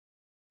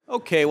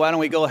Okay, why don't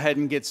we go ahead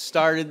and get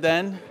started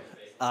then?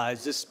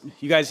 Is this,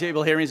 you guys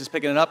able to hear me? Is this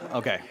picking it up?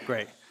 Okay,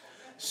 great.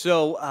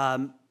 So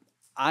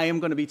I am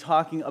going to be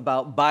talking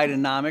about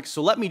Bidenomics.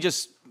 So let me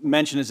just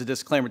mention as a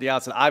disclaimer at the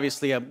outset,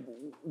 obviously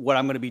what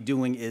I'm going to be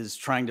doing is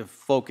trying to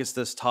focus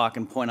this talk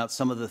and point out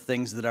some of the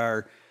things that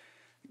are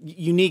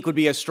unique would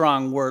be a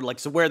strong word. Like,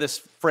 so where this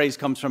phrase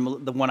comes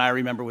from, the one I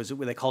remember was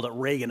they called it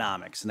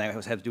Reaganomics, and that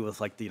had to do with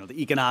like the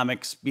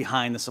economics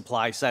behind the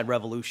supply side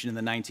revolution in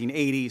the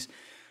 1980s.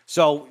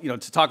 So,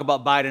 to talk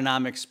about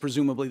Bidenomics,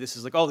 presumably this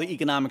is like, oh, the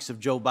economics of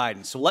Joe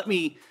Biden. So let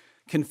me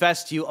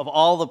confess to you, of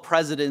all the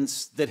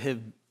presidents that have,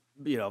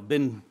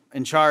 been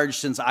in charge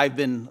since I've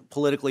been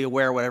politically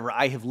aware, whatever,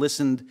 I have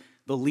listened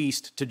the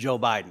least to Joe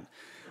Biden.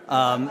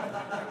 And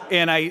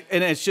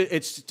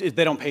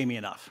they don't pay me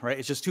enough, right?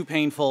 It's just too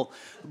painful.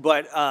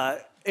 But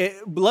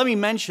let me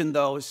mention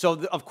though,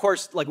 so of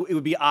course, like it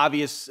would be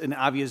an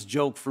obvious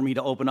joke for me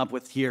to open up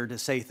with here to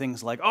say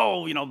things like,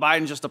 oh,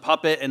 Biden's just a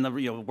puppet, and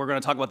we're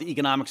going to talk about the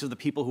economics of the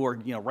people who are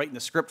writing the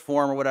script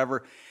for him or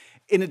whatever.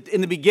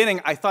 In the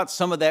beginning, I thought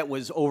some of that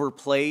was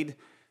overplayed.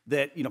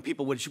 That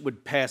people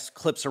would pass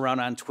clips around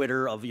on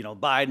Twitter of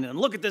Biden and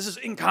look at this is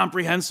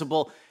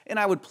incomprehensible, and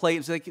I would play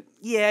it like,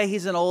 yeah,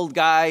 he's an old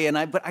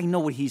guy, but I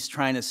know what he's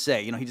trying to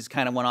say. He just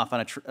kind of went off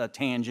on a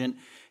tangent,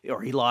 or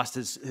he lost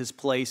his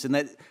place, and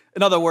that,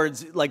 in other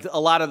words, like a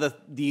lot of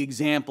the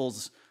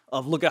examples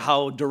of look at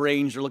how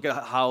deranged or look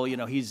at how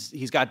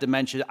he's got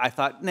dementia. I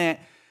thought, nah.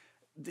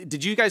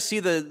 Did you guys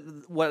see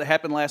what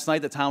happened last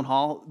night, the town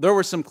hall? There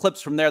were some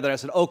clips from there that I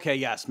said, okay,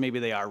 yes, maybe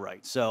they are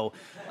right. So.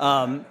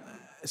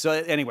 So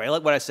anyway,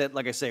 like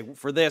I say,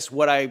 for this,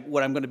 what I'm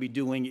going to be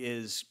doing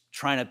is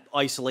trying to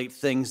isolate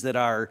things that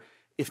are,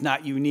 if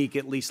not unique,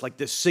 at least like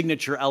the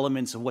signature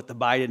elements of what the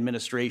Biden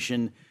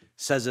administration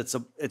says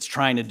it's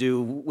trying to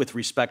do with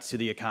respect to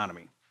the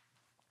economy.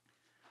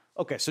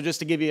 Okay, so just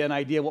to give you an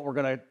idea of what we're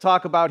going to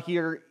talk about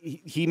here,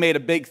 he made a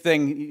big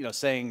thing,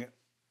 saying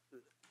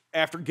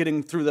after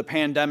getting through the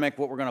pandemic,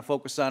 what we're going to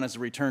focus on is a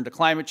return to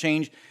climate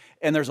change,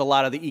 and there's a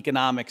lot of the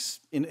economics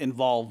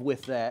involved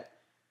with that,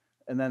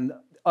 and then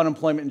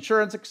unemployment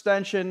insurance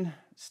extension,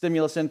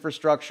 stimulus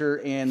infrastructure,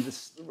 and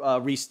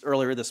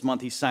earlier this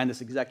month, he signed this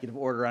executive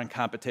order on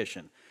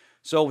competition.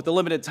 So with the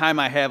limited time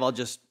I have, I'll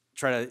just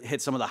try to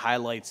hit some of the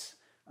highlights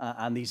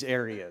on these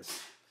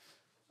areas.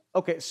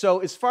 Okay, so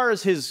as far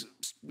as his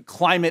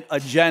climate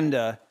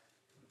agenda,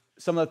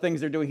 some of the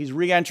things they're doing, he's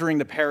re-entering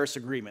the Paris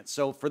Agreement.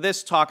 So for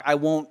this talk, I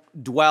won't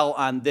dwell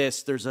on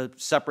this. There's a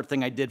separate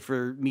thing I did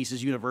for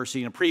Mises University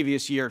in a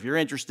previous year. If you're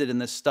interested in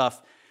this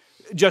stuff,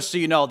 just so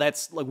you know,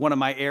 that's like one of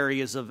my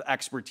areas of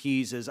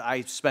expertise. Is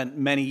I spent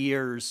many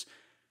years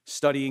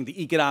studying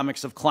the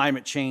economics of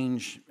climate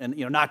change, and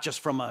not just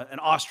from an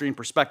Austrian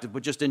perspective,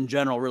 but just in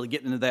general, really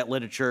getting into that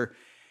literature.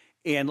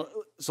 And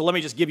so let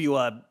me just give you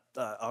a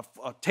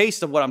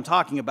taste of what I'm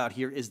talking about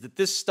here. Is that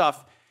this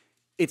stuff?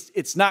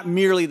 It's not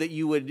merely that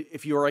you would,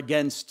 if you are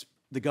against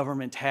the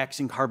government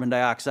taxing carbon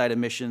dioxide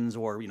emissions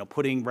or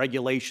putting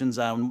regulations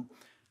on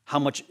how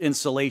much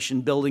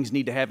insulation buildings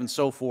need to have and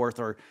so forth,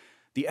 or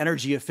the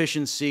energy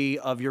efficiency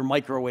of your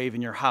microwave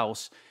in your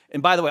house.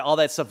 And by the way, all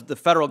that stuff, the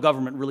federal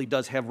government really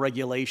does have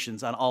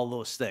regulations on all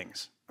those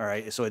things, all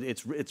right? So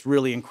it's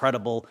really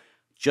incredible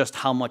just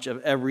how much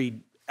of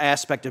every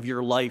aspect of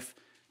your life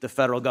the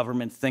federal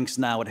government thinks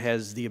now it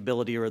has the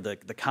ability or the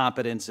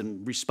competence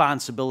and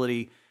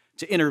responsibility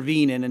to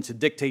intervene in and to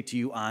dictate to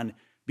you on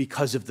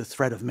because of the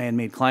threat of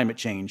man-made climate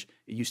change.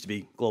 It used to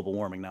be global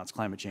warming, now it's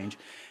climate change.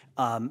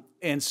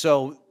 And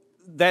so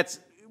that's,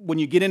 when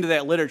you get into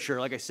that literature,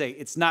 like I say,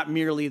 it's not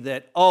merely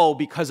that, oh,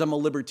 because I'm a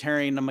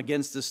libertarian, I'm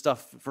against this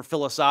stuff for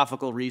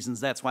philosophical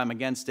reasons, that's why I'm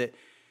against it.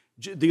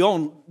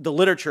 The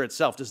literature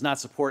itself does not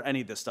support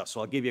any of this stuff.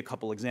 So I'll give you a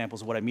couple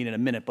examples of what I mean in a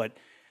minute, but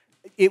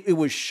it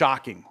was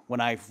shocking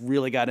when I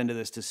really got into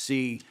this to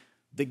see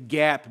the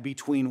gap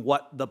between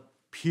what the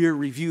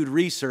peer-reviewed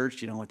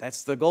research,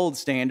 that's the gold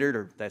standard,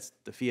 or that's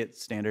the Fiat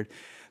standard,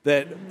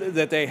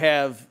 that they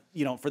have,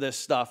 for this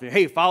stuff.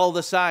 Hey, follow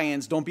the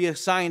science, don't be a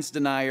science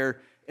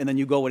denier. And then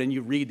you go in and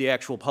you read the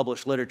actual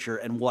published literature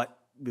and what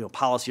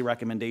policy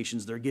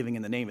recommendations they're giving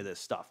in the name of this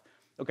stuff.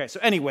 Okay, so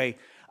anyway,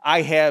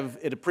 I have,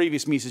 at a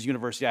previous Mises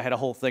University, I had a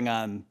whole thing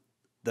on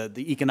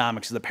the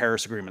economics of the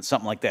Paris Agreement,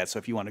 something like that. So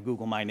if you want to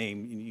Google my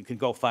name, you can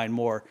go find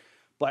more.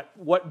 But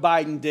what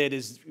Biden did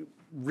is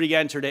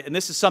re-entered it, and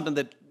this is something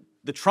that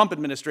the Trump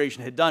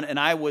administration had done, and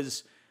I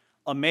was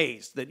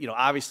amazed that,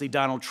 obviously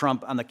Donald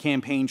Trump on the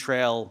campaign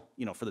trail,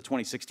 for the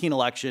 2016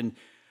 election,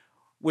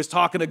 was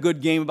talking a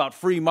good game about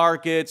free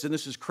markets, and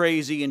this is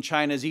crazy, and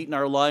China's eating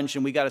our lunch,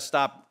 and we got to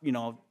stop,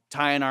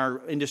 tying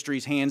our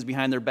industry's hands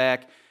behind their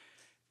back.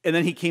 And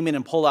then he came in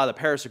and pulled out of the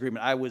Paris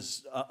Agreement. I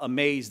was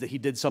amazed that he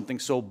did something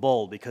so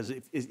bold, because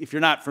if you're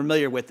not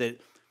familiar with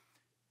it,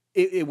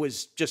 it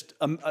was just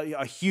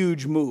a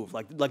huge move.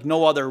 Like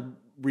no other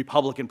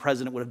Republican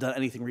president would have done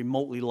anything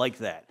remotely like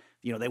that.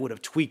 They would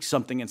have tweaked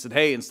something and said,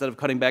 hey, instead of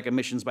cutting back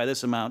emissions by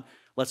this amount,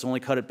 let's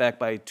only cut it back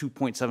by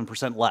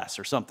 2.7% less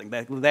or something.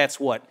 That's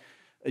what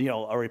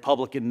a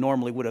Republican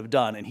normally would have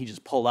done, and he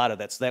just pulled out of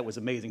that. So that was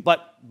amazing.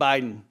 But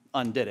Biden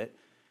undid it.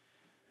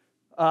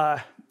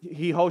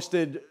 He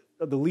hosted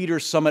the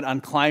Leaders Summit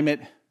on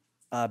Climate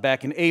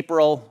back in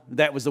April.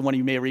 That was the one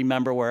you may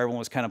remember where everyone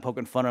was kind of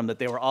poking fun at them, that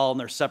they were all in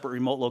their separate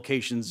remote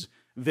locations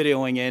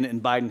videoing in,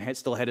 and Biden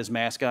still had his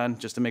mask on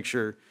just to make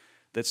sure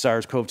that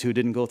SARS-CoV-2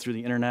 didn't go through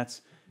the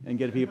internets and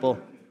get people.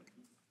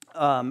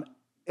 And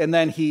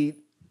then he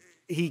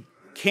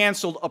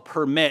canceled a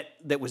permit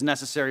that was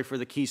necessary for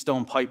the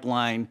Keystone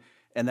Pipeline,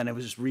 and then it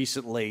was just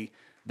recently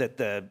that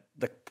the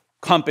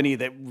company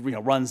that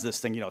runs this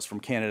thing, it's from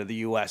Canada to the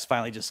U.S.,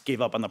 finally just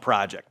gave up on the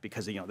project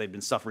because they'd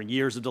been suffering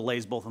years of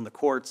delays both in the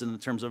courts and in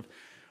terms of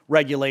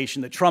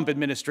regulation. The Trump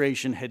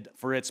administration had,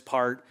 for its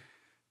part,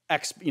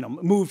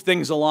 moved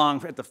things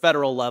along at the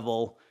federal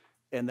level,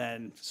 and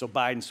then so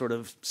Biden sort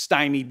of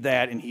stymied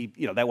that, and he,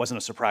 that wasn't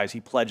a surprise. He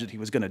pledged that he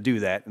was going to do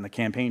that in the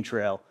campaign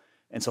trail,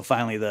 and so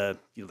finally the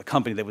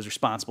company that was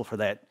responsible for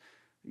that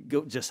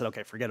just said,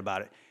 okay, forget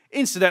about it.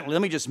 Incidentally,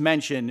 let me just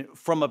mention,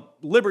 from a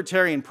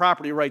libertarian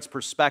property rights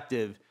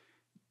perspective,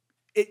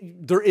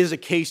 there is a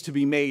case to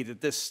be made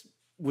that this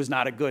was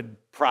not a good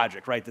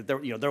project, right? That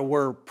there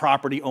were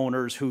property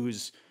owners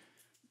whose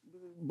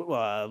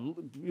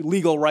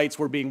legal rights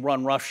were being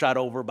run roughshod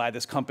over by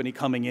this company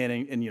coming in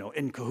and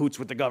in cahoots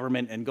with the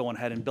government and going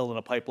ahead and building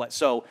a pipeline.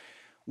 So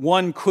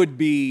one could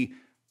be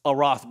a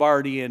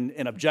Rothbardian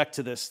and object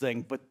to this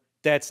thing, but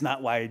that's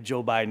not why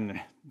Joe Biden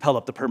held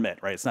up the permit,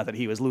 right? It's not that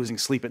he was losing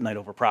sleep at night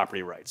over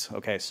property rights.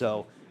 Okay,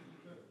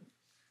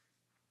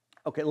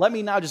 let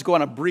me now just go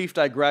on a brief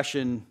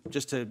digression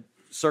just to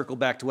circle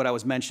back to what I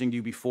was mentioning to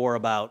you before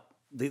about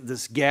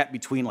this gap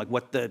between like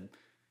what the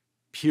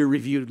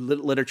peer-reviewed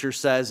literature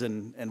says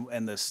and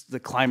the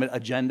climate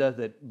agenda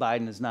that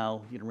Biden is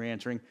now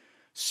re-entering.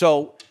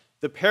 So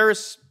the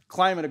Paris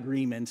Climate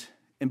Agreement,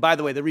 and by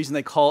the way, the reason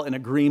they call it an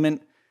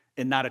agreement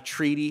and not a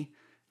treaty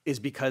is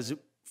because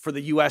for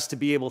the U.S. to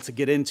be able to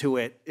get into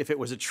it, if it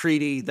was a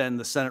treaty, then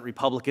the Senate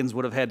Republicans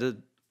would have had to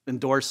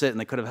endorse it, and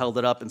they could have held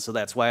it up. And so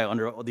that's why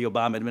under the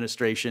Obama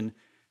administration,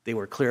 they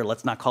were clear,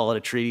 let's not call it a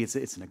treaty,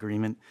 it's an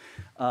agreement.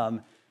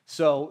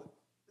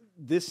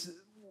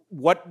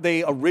 What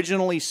they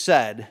originally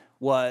said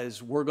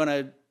was,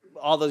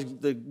 all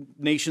the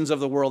nations of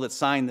the world that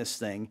signed this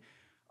thing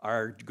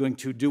are going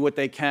to do what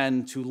they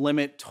can to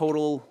limit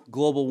total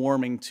global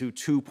warming to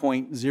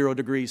 2.0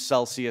 degrees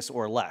Celsius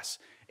or less.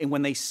 And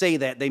when they say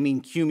that, they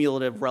mean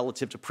cumulative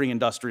relative to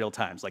pre-industrial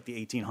times, like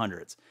the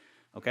 1800s,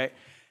 okay?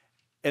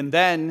 And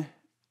then,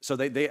 so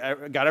they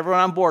got everyone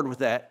on board with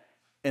that.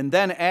 And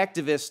then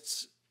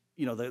activists,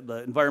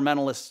 the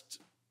environmentalists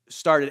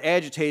started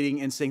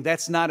agitating and saying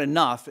that's not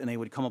enough. And they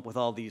would come up with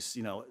all these,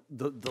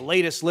 the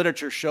latest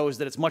literature shows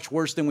that it's much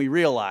worse than we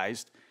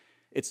realized.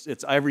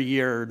 It's every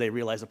year they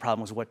realize the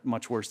problem was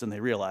much worse than they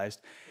realized.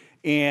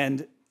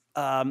 And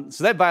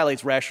so that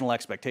violates rational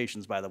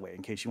expectations, by the way,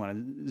 in case you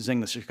want to zing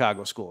the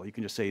Chicago school. You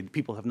can just say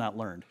people have not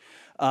learned.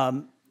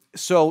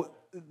 So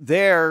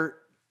they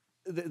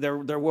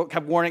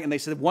kept warning, and they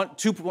said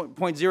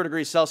 2.0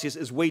 degrees Celsius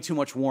is way too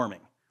much warming.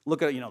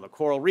 Look at, the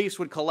coral reefs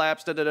would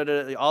collapse,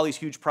 all these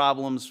huge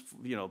problems,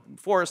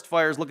 forest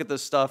fires, look at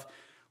this stuff,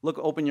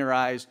 open your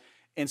eyes.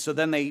 And so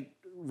then they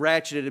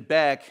ratcheted it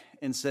back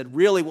and said,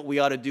 really what we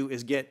ought to do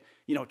is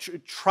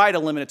try to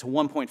limit it to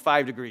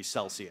 1.5 degrees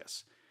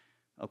Celsius.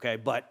 Okay,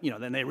 but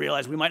then they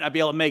realized we might not be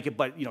able to make it,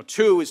 but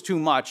 2 is too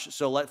much.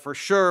 So for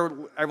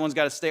sure, everyone's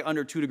got to stay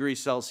under 2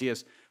 degrees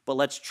Celsius. But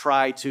let's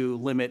try to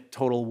limit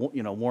total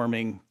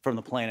warming from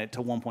the planet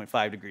to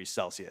 1.5 degrees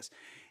Celsius.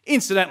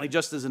 Incidentally,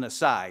 just as an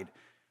aside,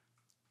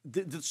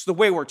 it's the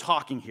way we're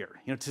talking here.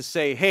 To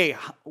say, hey,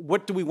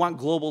 what do we want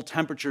global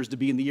temperatures to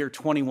be in the year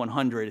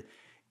 2100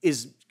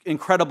 is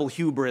incredible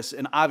hubris,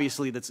 and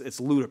obviously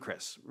it's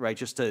ludicrous, right?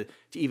 Just to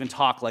even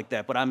talk like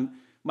that. But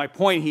my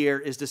point here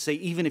is to say,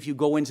 even if you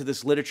go into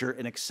this literature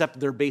and accept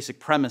their basic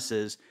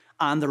premises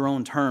on their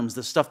own terms,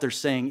 the stuff they're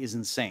saying is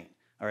insane.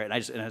 All right, and I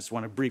just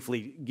want to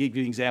briefly give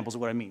you examples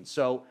of what I mean.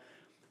 So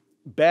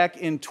back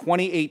in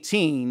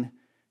 2018,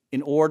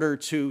 in order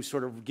to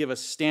sort of give a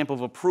stamp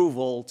of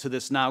approval to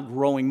this now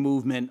growing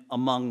movement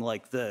among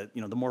the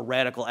more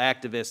radical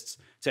activists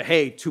to,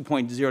 hey,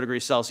 2.0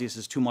 degrees Celsius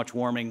is too much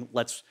warming,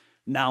 let's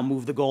now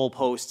move the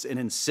goalposts and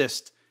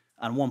insist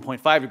on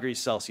 1.5 degrees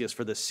Celsius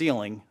for the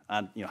ceiling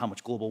on how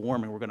much global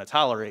warming we're going to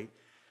tolerate.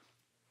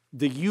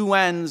 The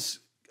UN's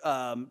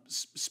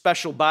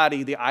special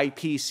body, the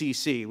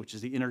IPCC, which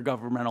is the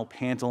Intergovernmental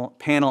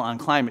Panel on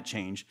Climate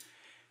Change,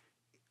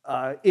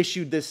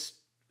 issued this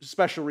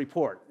special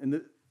report.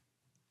 And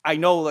I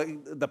know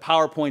the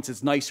PowerPoints,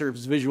 it's nicer,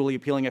 it's visually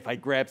appealing if I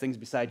grab things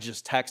besides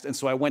just text. And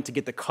so I went to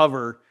get the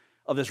cover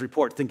of this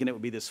report thinking it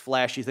would be this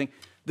flashy thing.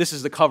 This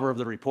is the cover of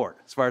the report,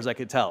 as far as I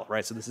could tell,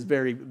 right? So this is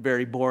very,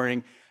 very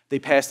boring. They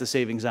passed the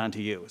savings on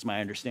to you, is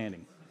my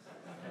understanding.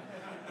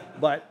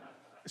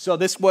 So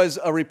this was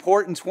a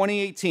report in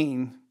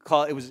 2018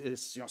 called,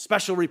 it's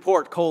special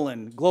report,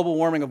 global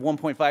warming of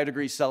 1.5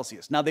 degrees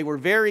Celsius. Now, they were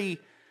very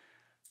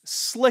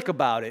slick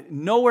about it.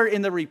 Nowhere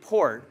in the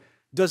report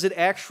does it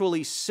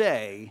actually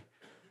say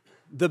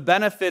the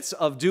benefits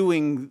of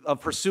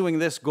pursuing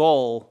this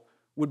goal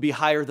would be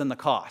higher than the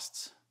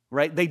costs,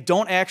 right? They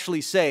don't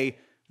actually say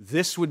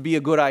this would be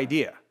a good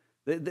idea.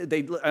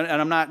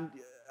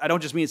 I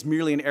don't just mean it's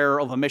merely an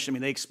error of omission. I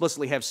mean, they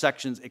explicitly have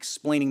sections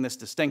explaining this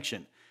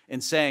distinction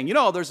and saying,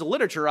 there's a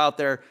literature out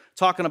there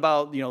talking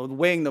about,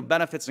 weighing the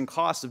benefits and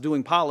costs of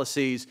doing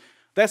policies.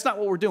 That's not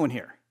what we're doing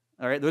here,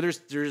 all right? They're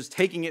just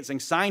taking it,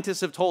 saying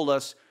scientists have told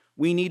us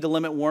we need to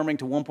limit warming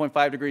to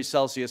 1.5 degrees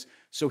Celsius,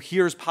 so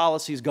here's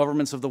policies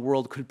governments of the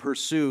world could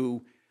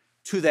pursue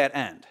to that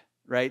end,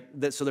 right?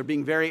 So they're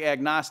being very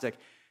agnostic.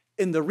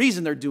 And the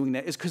reason they're doing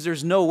that is because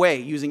there's no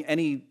way, using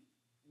any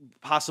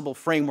possible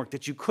framework,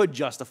 that you could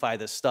justify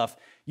this stuff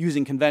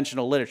using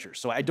conventional literature.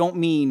 So I don't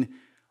mean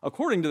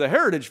according to the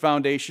Heritage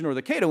Foundation or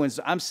the Cato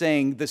Institute. I'm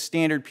saying the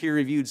standard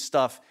peer-reviewed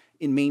stuff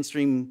in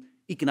mainstream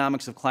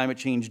economics of climate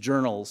change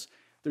journals.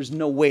 There's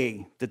no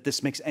way that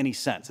this makes any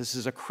sense. This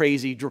is a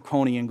crazy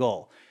draconian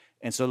goal.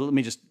 And so let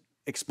me just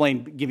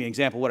give you an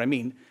example of what I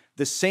mean.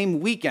 The same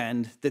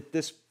weekend that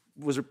this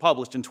was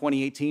published in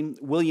 2018,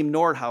 William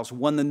Nordhaus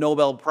won the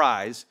Nobel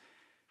Prize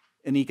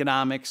in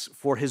economics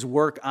for his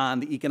work on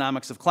the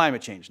economics of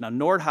climate change. Now,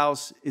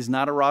 Nordhaus is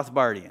not a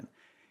Rothbardian.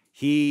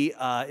 He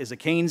is a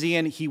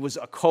Keynesian. He was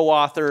a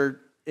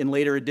co-author in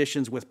later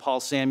editions with Paul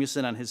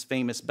Samuelson on his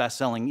famous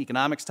best-selling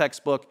economics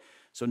textbook.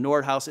 So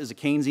Nordhaus is a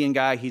Keynesian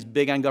guy. He's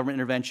big on government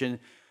intervention.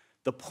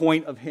 The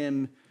point of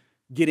him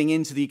getting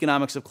into the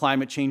economics of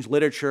climate change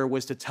literature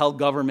was to tell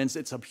governments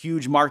it's a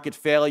huge market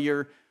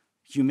failure.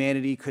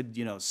 Humanity could,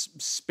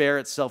 spare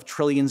itself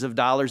trillions of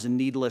dollars in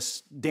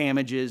needless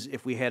damages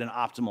if we had an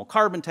optimal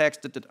carbon tax.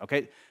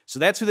 Okay, so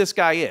that's who this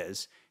guy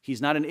is.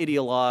 He's not an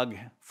ideologue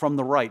from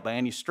the right by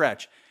any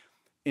stretch.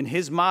 In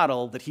his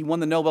model that he won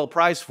the Nobel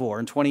Prize for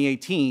in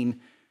 2018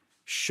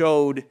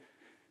 showed,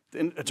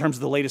 in terms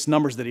of the latest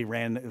numbers that he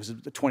ran, it was a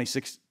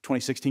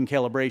 2016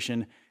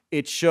 calibration,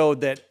 it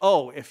showed that,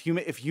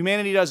 if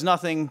humanity does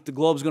nothing, the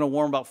globe's going to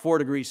warm about 4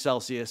 degrees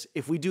Celsius.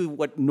 If we do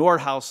what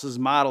Nordhaus's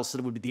model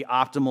said would be the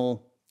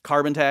optimal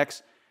carbon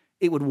tax,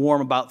 it would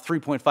warm about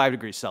 3.5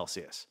 degrees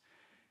Celsius.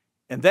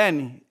 And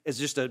then, as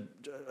a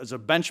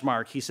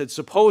benchmark, he said,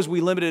 suppose we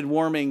limited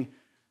warming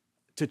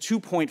to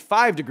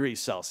 2.5 degrees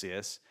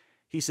Celsius.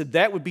 He said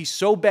that would be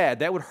so bad,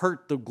 that would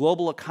hurt the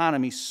global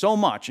economy so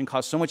much and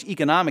cause so much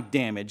economic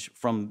damage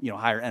from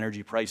higher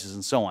energy prices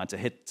and so on to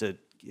hit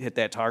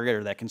that target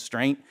or that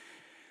constraint,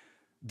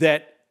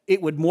 that it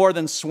would more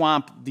than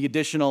swamp the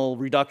additional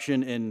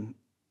reduction in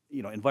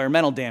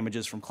environmental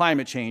damages from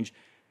climate change.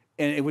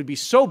 And it would be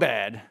so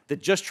bad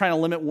that just trying to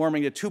limit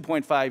warming to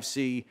 2.5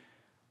 C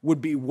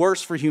would be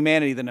worse for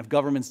humanity than if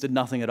governments did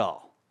nothing at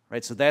all,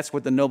 right? So that's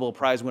what the Nobel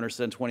Prize winner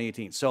said in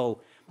 2018. So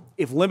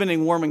if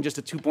limiting warming just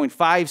to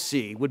 2.5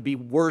 C would be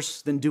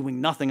worse than doing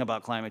nothing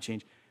about climate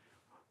change,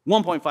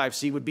 1.5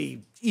 C would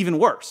be even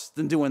worse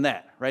than doing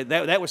that, right?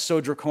 That was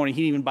so draconian,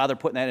 he didn't even bother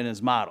putting that in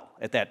his model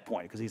at that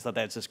point because he thought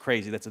that's just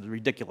crazy, that's a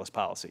ridiculous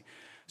policy.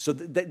 So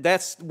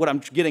that's what I'm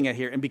getting at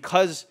here. And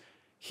because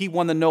he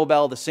won the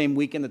Nobel the same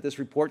weekend that this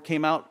report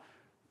came out,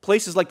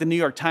 places like the New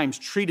York Times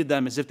treated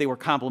them as if they were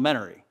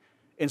complimentary.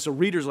 And so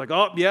readers are like,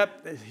 oh,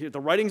 yep, the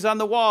writing's on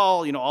the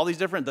wall, all these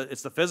different,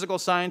 it's the physical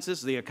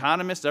scientists, the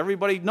economists,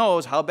 everybody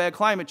knows how bad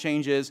climate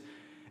change is.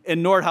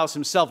 And Nordhaus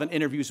himself in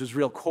interviews was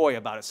real coy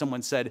about it.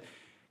 Someone said,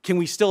 can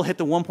we still hit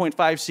the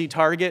 1.5 C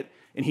target?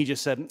 And he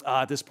just said,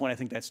 at this point, I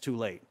think that's too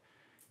late.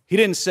 He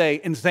didn't say,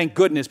 and thank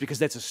goodness, because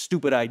that's a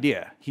stupid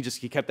idea. He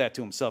kept that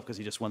to himself because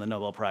he just won the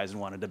Nobel Prize and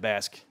wanted to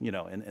bask,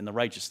 in the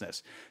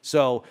righteousness.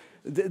 So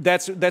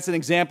that's an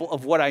example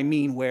of what I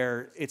mean,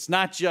 where it's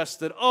not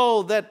just that,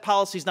 that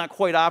policy's not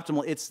quite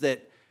optimal. It's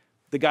that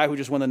the guy who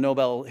just won the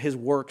Nobel, his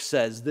work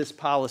says this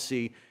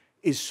policy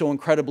is so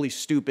incredibly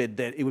stupid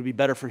that it would be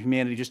better for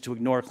humanity just to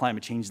ignore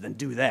climate change than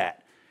do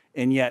that.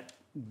 And yet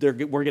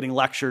we're getting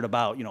lectured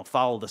about,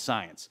 follow the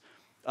science.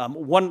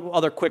 One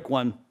other quick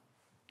one.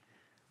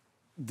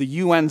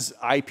 The UN's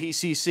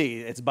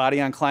IPCC, its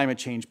body on climate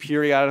change,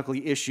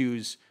 periodically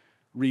issues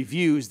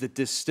reviews that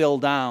distill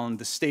down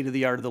the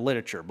state-of-the-art of the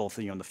literature, both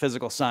the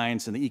physical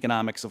science and the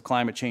economics of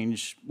climate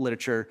change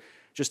literature,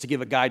 just to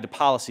give a guide to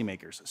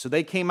policymakers. So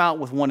they came out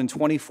with one in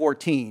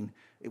 2014.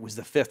 It was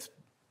the 5th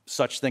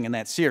such thing in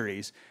that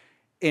series,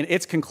 and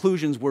its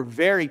conclusions were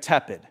very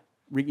tepid,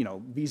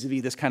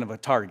 vis-a-vis this kind of a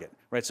target,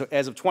 right? So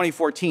as of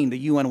 2014, the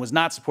UN was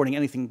not supporting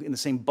anything in the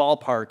same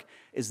ballpark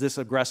as this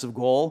aggressive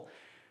goal.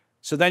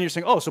 So then you're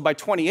saying, so by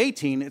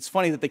 2018, it's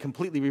funny that they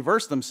completely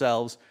reversed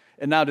themselves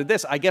and now did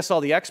this. I guess all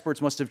the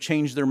experts must have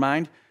changed their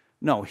mind.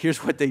 No,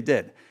 here's what they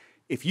did.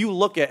 If you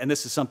look at, and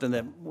this is something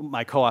that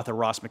my co-author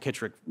Ross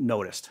McKittrick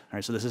noticed, all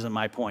right, so this isn't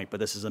my point,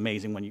 but this is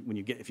amazing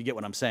if you get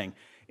what I'm saying.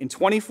 In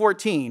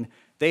 2014,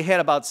 they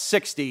had about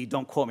 60,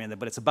 don't quote me on that,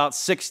 but it's about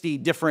 60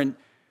 different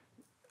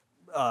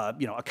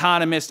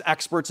economists,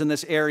 experts in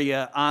this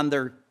area on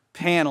their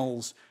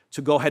panels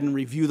to go ahead and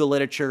review the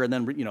literature and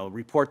then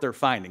report their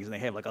findings. And they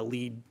have like a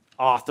lead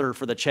author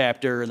for the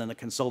chapter and then the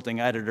consulting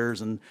editors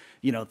and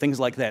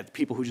things like that,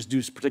 people who just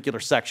do particular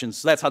sections.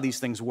 So that's how these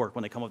things work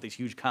when they come up with these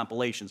huge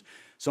compilations.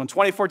 So in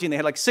 2014, they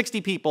had like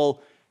 60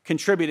 people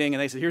contributing,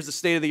 and they said, here's the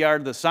state of the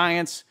art of the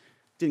science.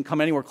 Didn't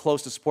come anywhere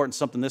close to supporting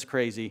something this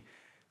crazy.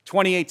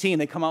 2018,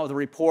 they come out with a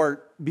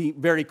report,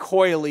 very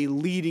coyly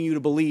leading you to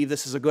believe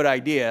this is a good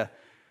idea.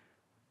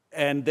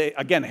 And they,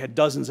 again, had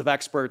dozens of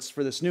experts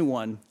for this new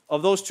one.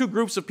 Of those two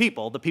groups of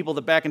people, the people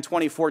that back in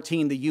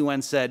 2014, the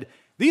UN said,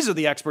 these are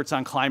the experts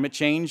on climate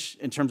change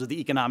in terms of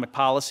the economic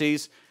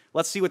policies.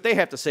 Let's see what they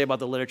have to say about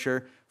the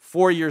literature.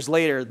 4 years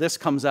later, this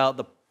comes out,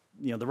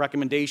 the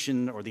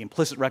recommendation or the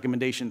implicit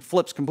recommendation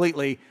flips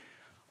completely.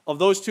 Of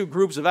those two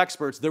groups of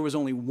experts, there was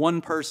only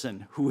one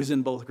person who was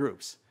in both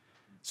groups.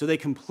 So they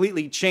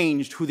completely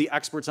changed who the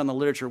experts on the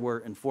literature were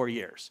in 4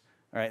 years.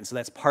 All right, and so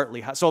that's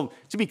partly how, so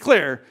to be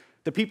clear,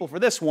 the people for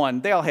this one,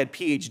 they all had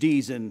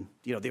PhDs in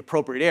the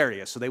appropriate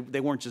area, so they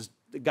weren't just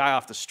the guy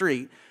off the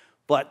street,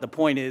 but the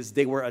point is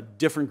they were a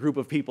different group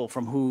of people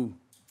from who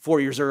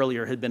 4 years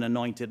earlier had been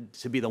anointed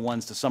to be the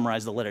ones to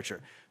summarize the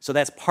literature. So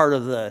that's part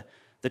of the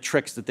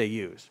tricks that they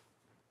use.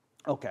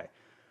 Okay.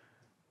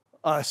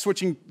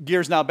 Switching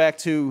gears now back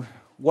to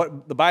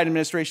what the Biden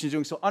administration is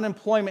doing. So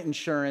unemployment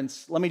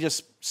insurance, let me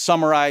just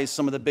summarize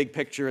some of the big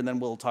picture and then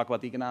we'll talk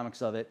about the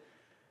economics of it.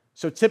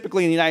 So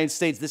typically in the United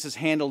States, this is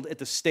handled at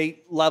the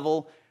state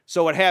level.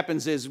 So what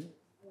happens is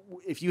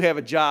if you have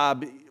a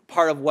job,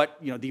 part of what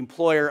the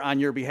employer on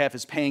your behalf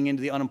is paying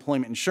into the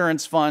unemployment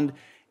insurance fund,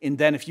 and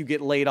then if you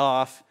get laid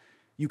off,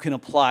 you can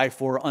apply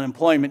for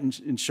unemployment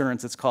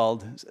insurance, it's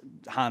called.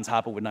 Hans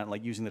Hoppe would not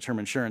like using the term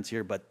insurance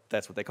here, but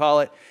that's what they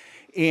call it.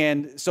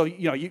 And so,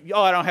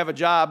 oh, I don't have a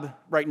job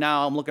right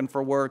now, I'm looking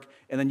for work,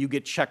 and then you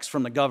get checks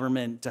from the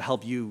government to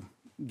help you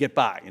get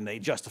by, and they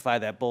justify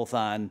that both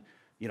on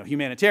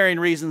humanitarian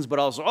reasons, but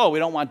also, oh, we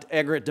don't want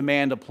aggregate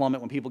demand to plummet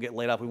when people get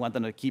laid off. We want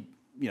them to keep,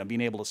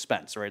 being able to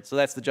spend, right? So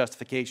that's the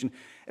justification,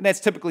 and that's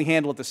typically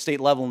handled at the state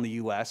level in the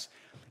U.S.,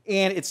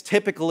 and it's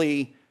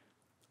typically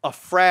a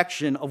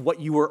fraction of what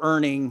you were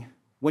earning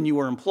when you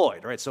were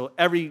employed, right? So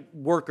every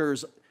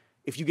worker's,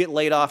 if you get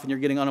laid off and you're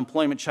getting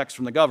unemployment checks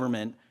from the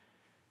government,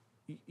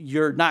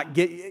 you're not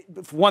getting,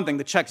 for one thing,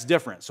 the check's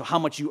different. So how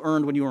much you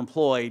earned when you were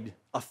employed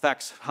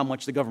affects how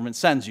much the government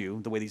sends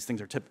you, the way these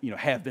things are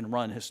have been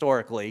run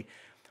historically.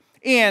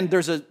 And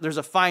there's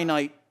a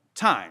finite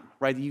time,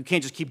 right? You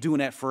can't just keep doing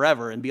that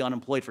forever and be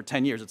unemployed for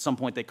 10 years. At some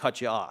point, they cut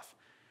you off.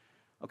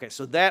 Okay,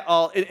 so that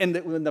all, and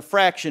the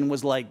fraction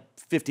was like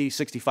 50,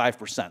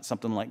 65%,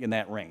 something like in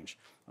that range.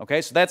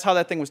 Okay, so that's how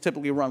that thing was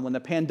typically run. When the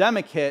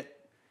pandemic hit,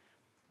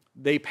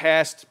 they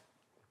passed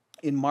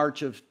in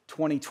March of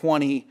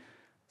 2020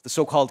 the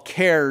so-called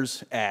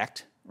CARES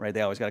Act, right?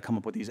 They always got to come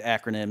up with these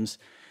acronyms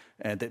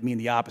that mean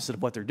the opposite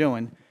of what they're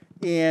doing.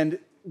 And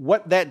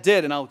what that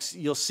did, and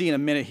you'll see in a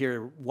minute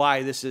here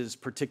why this is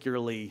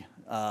particularly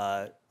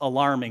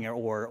alarming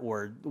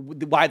or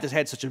why this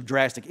had such a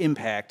drastic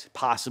impact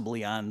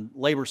possibly on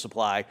labor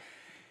supply,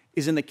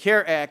 is in the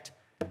CARE Act,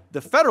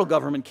 the federal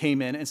government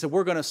came in and said,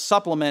 we're going to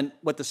supplement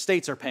what the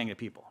states are paying to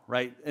people,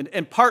 right?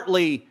 And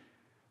partly,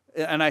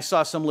 and I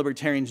saw some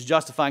libertarians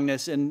justifying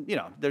this, and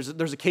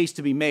there's a case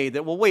to be made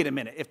that, well, wait a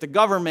minute, if the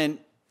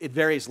government at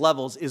various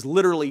levels is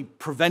literally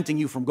preventing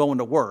you from going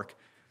to work,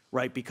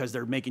 right, because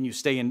they're making you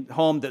stay in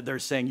home, that they're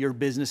saying your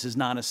business is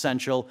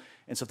non-essential,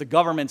 and so if the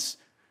government's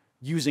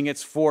using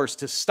its force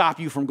to stop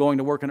you from going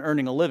to work and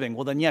earning a living,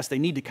 well then yes, they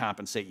need to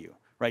compensate you,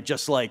 right?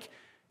 Just like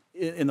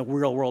in the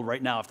real world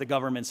right now, if the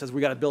government says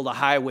we got to build a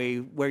highway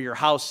where your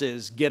house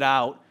is, get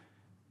out,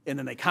 and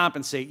then they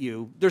compensate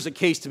you, there's a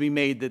case to be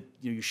made that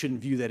you shouldn't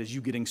view that as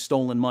you getting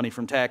stolen money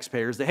from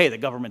taxpayers, that, hey, the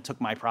government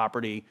took my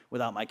property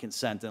without my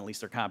consent, and at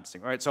least they're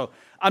compensating, all right? So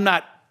I'm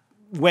not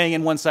weighing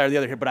in one side or the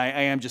other here, but I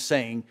am just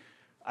saying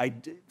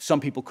some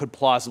people could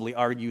plausibly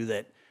argue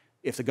that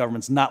if the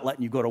government's not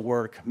letting you go to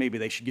work, maybe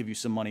they should give you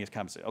some money as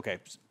compensation. Okay,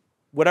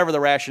 whatever the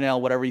rationale,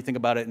 whatever you think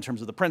about it in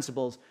terms of the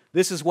principles,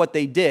 this is what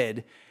they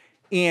did.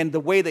 And the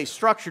way they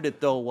structured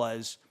it, though,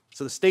 was,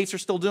 so the states are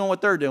still doing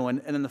what they're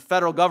doing, and then the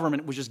federal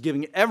government was just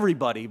giving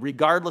everybody,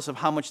 regardless of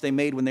how much they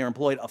made when they were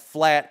employed, a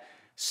flat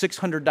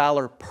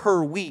 $600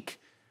 per week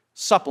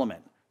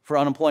supplement for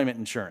unemployment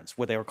insurance,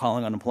 what they were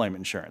calling unemployment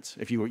insurance,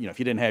 if you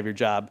didn't have your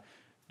job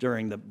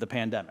during the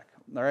pandemic.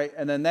 All right,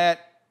 and then that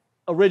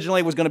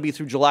originally was going to be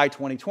through July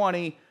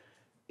 2020,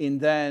 and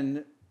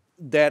then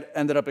that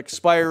ended up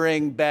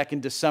expiring back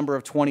in December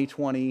of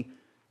 2020.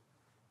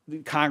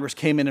 Congress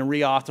came in and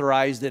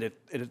reauthorized it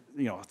at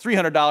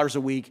 $300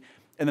 a week,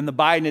 and then the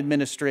Biden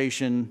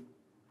administration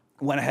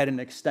went ahead and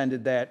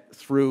extended that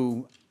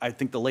through, I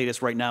think the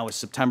latest right now is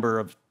September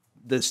of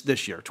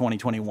this year,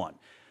 2021.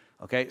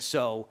 Okay,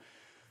 so,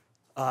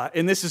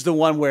 and this is the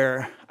one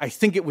where I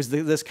think it was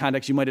this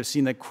context, you might have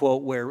seen the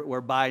quote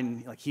where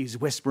Biden, like he's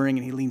whispering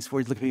and he leans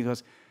forward, he's looking at me and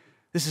goes,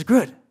 this is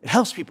good, it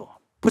helps people,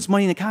 puts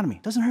money in the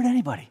economy, doesn't hurt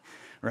anybody.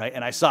 Right,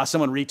 and I saw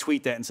someone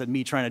retweet that and said,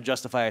 me trying to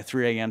justify a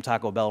 3 a.m.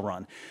 Taco Bell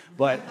run.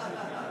 But,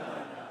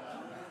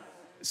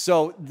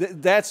 so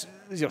that's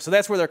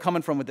where they're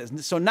coming from with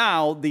this. So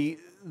now the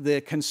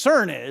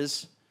concern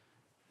is,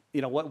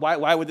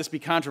 why would this be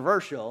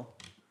controversial?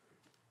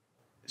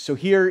 So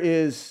here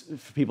is,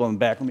 for people in the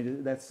back,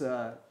 that's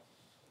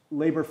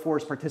labor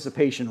force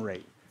participation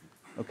rate.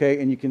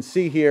 Okay, and you can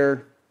see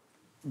here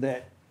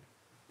that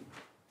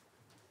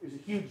there's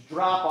a huge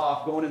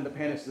drop-off going into the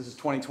pandemic. This is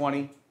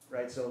 2020,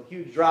 right? So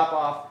huge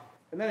drop-off,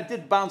 and then it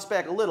did bounce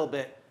back a little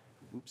bit.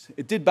 Oops.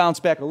 It did bounce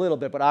back a little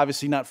bit, but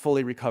obviously not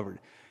fully recovered.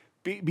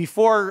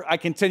 Before I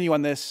continue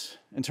on this,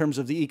 in terms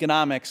of the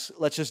economics,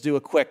 let's just do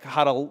a quick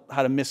how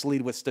to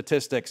mislead with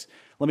statistics.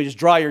 Let me just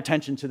draw your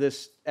attention to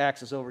this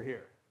axis over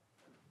here.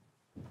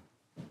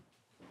 You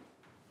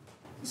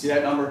see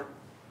that number?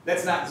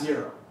 That's not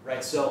zero,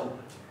 right? So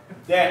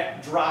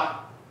that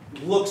drop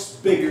looks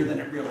bigger than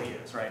it really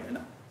is, right?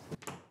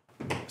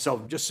 So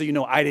just so you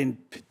know, I didn't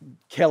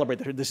calibrate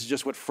that. This is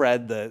just what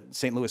Fred, the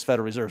St. Louis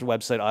Federal Reserve's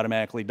website,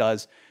 automatically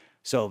does.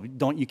 So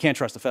you can't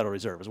trust the Federal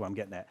Reserve is what I'm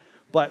getting at.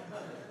 But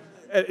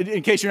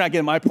in case you're not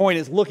getting, my point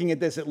is looking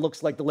at this, it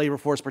looks like the labor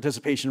force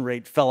participation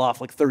rate fell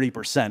off like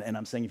 30%. And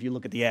I'm saying if you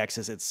look at the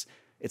axis,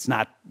 it's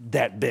not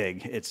that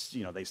big. It's,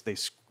 you know, they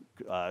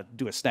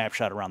do a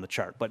snapshot around the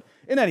chart. But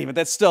in any event,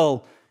 that's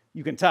still,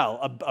 you can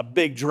tell, a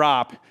big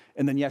drop.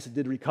 And then, yes, it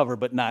did recover,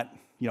 but not,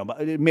 you know,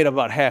 it made up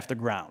about half the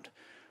ground.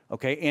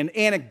 Okay, and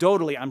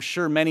anecdotally, I'm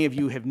sure many of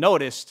you have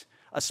noticed,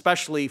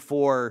 especially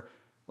for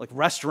like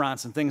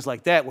restaurants and things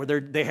like that, where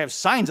they have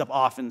signs up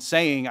often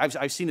saying,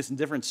 I've seen this in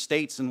different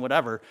states and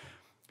whatever,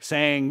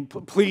 saying,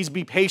 please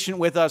be patient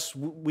with us.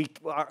 We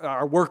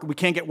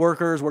can't get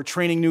workers. We're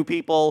training new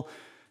people.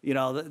 You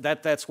know,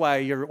 that's why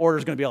your order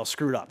is going to be all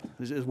screwed up,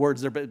 is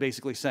words they're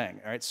basically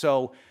saying. All right,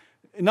 so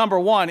number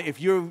one, if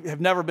you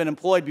have never been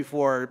employed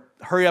before,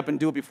 hurry up and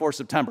do it before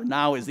September.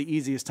 Now is the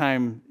easiest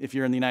time, if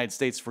you're in the United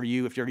States, for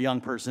you, if you're a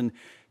young person,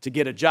 to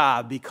get a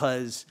job,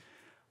 because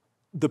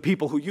the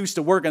people who used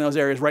to work in those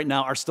areas right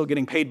now are still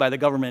getting paid by the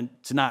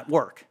government to not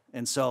work.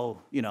 And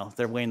so, you know,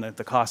 they're weighing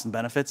the costs and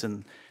benefits,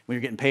 and when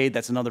you're getting paid,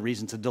 that's another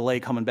reason to delay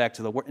coming back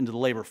to into the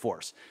labor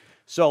force.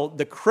 So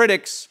the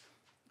critics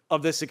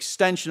of this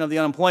extension of the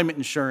unemployment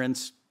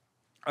insurance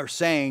are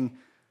saying,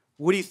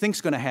 what do you think's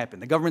going to happen?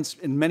 The government's,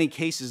 in many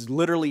cases,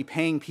 literally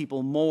paying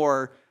people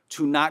more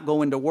to not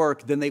go into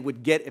work than they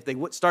would get if they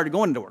started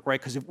going into work,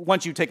 right? Because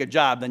once you take a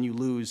job, then you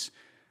lose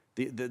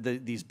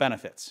these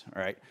benefits,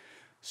 all right?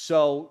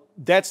 So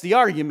that's the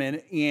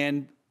argument,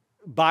 and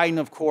Biden,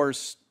 of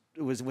course,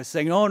 was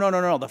saying, oh,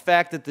 no. The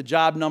fact that the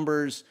job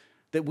numbers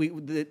they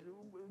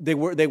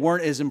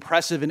weren't as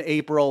impressive in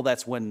April.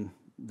 That's when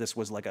this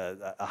was like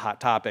a hot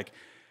topic.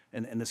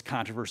 And this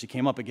controversy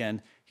came up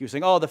again. He was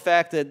saying, oh, the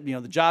fact that, you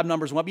know, the job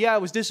numbers went up, yeah,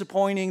 it was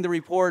disappointing, the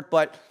report,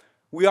 but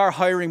we are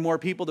hiring more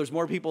people. There's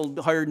more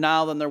people hired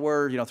now than there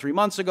were, you know, 3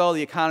 months ago.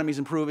 The economy's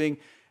improving.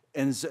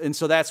 And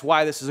so that's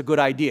why this is a good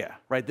idea,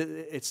 right?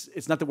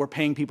 It's not that we're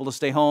paying people to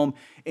stay home.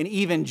 And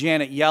even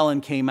Janet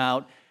Yellen came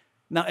out.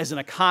 Now, as an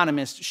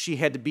economist, she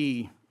had to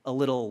be a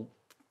little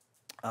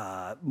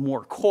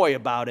more coy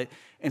about it.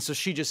 And so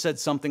she just said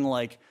something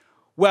like,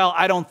 well,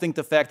 I don't think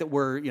the fact that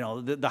we're, you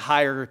know, the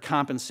higher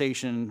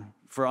compensation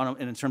for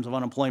in terms of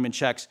unemployment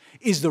checks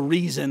is the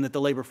reason that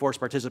the labor force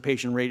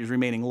participation rate is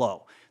remaining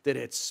low. That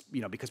it's,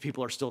 you know, because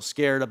people are still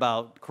scared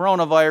about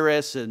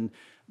coronavirus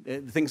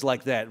and things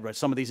like that. Right?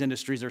 Some of these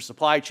industries, there's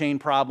supply chain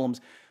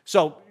problems.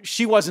 So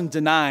she wasn't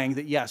denying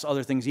that, yes,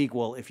 other things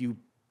equal, if you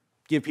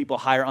give people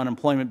higher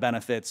unemployment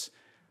benefits,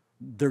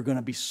 they're going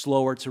to be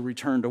slower to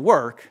return to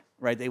work.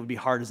 Right, they would be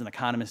hard as an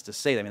economist to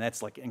say that. I mean,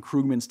 that's like in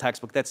Krugman's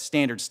textbook. That's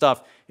standard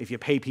stuff. If you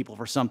pay people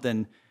for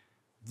something,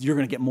 you're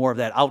going to get more of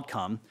that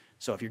outcome.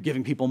 So if you're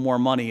giving people more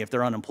money if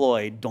they're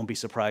unemployed, don't be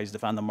surprised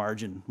if on the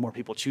margin more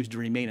people choose to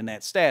remain in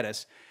that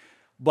status.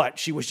 But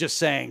she was just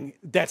saying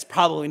that's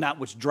probably not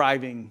what's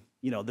driving,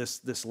 you know,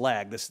 this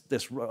lag,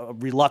 this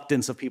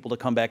reluctance of people to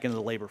come back into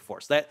the labor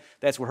force.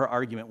 That's what her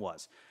argument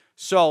was.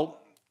 So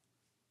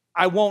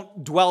I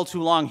won't dwell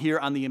too long here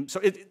on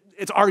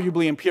it's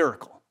arguably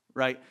empirical,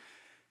 right?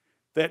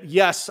 That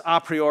yes, a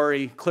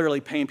priori,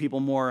 clearly paying people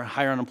more,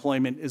 higher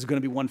unemployment is going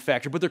to be one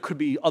factor, but there could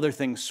be other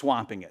things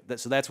swamping it.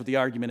 So that's what the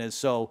argument is.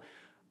 So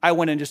I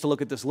went in just to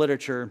look at this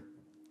literature.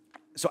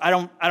 So I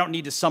don't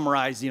need to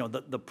summarize, you know,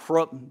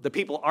 the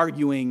people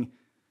arguing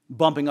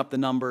bumping up the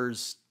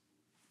numbers,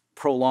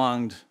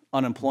 prolonged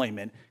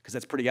unemployment, because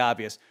that's pretty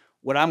obvious.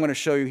 What I'm going to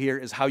show you here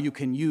is how you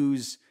can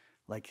use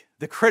like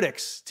the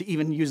critics to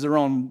even use their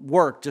own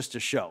work just to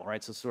show,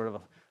 right? So it's sort of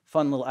a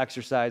fun little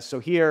exercise. So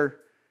here,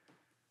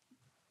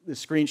 the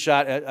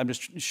screenshot, I'm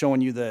just showing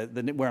you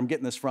where I'm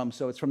getting this from.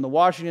 So it's from the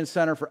Washington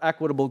Center for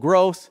Equitable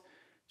Growth.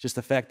 Just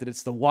the fact that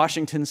it's the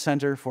Washington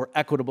Center for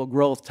Equitable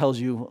Growth tells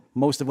you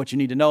most of what you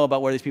need to know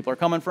about where these people are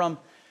coming from.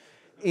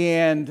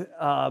 And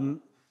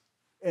then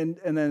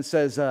it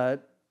says, the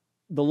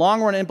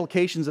long-run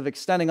implications of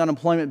extending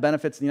unemployment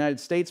benefits in the United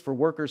States for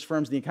workers,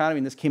 firms, and the economy,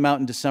 and this came out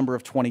in December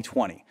of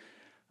 2020.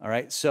 All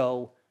right,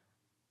 so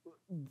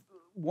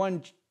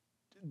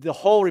the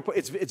whole report,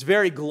 it's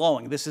very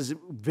glowing. This is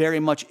very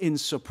much in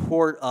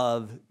support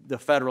of the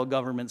federal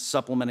government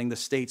supplementing the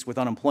states with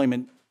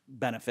unemployment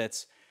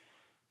benefits.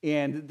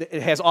 And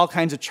it has all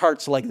kinds of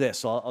charts like this.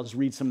 So I'll just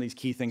read some of these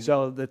key things.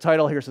 So the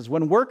title here says,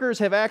 when workers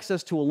have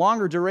access to a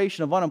longer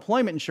duration of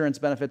unemployment insurance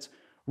benefits,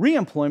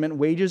 reemployment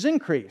wages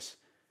increase.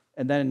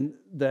 And then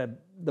the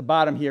the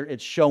bottom here,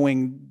 it's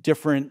showing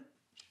different,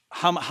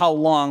 how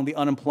long the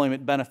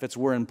unemployment benefits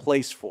were in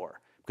place for.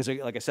 Because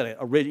like I said,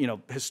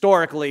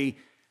 historically,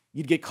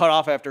 you'd get cut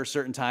off after a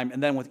certain time,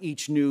 and then with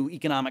each new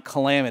economic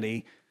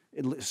calamity,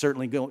 it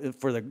certainly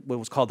for what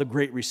was called the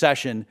Great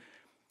Recession,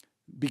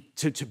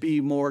 to be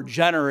more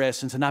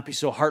generous and to not be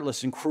so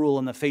heartless and cruel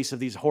in the face of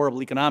these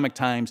horrible economic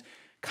times,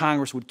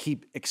 Congress would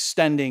keep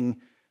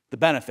extending the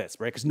benefits,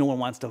 right? Because no one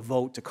wants to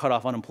vote to cut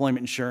off unemployment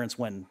insurance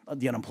when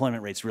the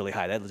unemployment rate's really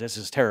high. This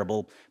is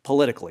terrible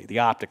politically, the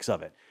optics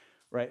of it,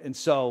 right? And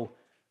so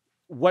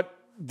what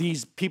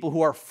these people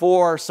who are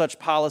for such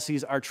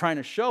policies are trying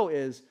to show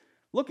is,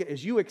 look,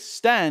 as you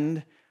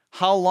extend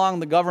how long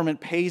the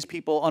government pays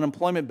people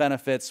unemployment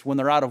benefits when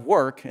they're out of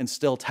work and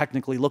still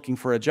technically looking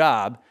for a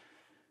job,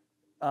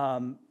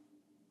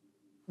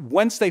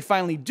 once they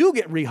finally do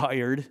get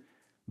rehired,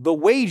 the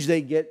wage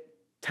they get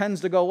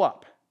tends to go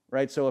up,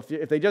 right? So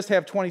if they just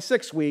have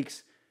 26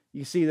 weeks,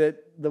 you see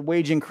that the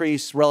wage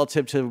increase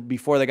relative to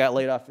before they got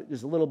laid off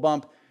is a little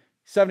bump.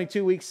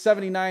 72 weeks,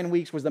 79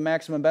 weeks was the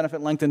maximum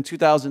benefit length in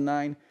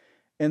 2009.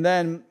 And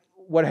then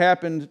what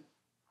happened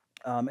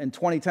in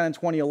 2010 and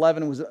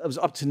 2011 was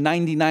up to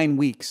 99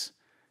 weeks.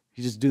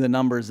 You just do the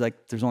numbers,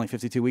 like there's only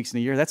 52 weeks in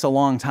a year. That's a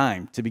long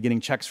time to be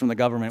getting checks from the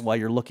government while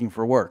you're looking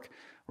for work,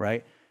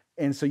 right?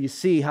 And so you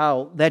see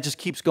how that just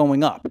keeps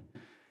going up.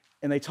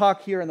 And they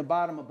talk here in the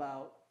bottom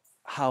about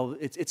how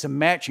it's a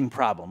matching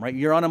problem, right?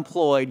 You're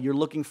unemployed, you're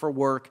looking for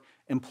work,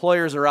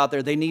 employers are out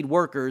there, they need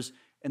workers,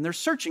 and they're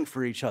searching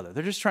for each other.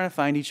 They're just trying to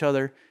find each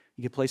other.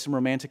 You can play some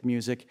romantic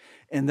music,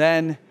 and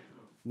then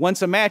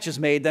once a match is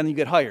made, then you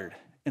get hired.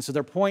 And so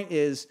their point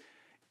is,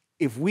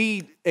 if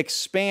we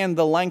expand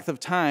the length of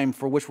time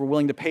for which we're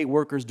willing to pay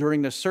workers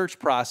during the search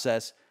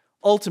process,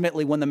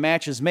 ultimately when the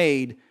match is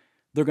made,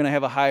 they're going to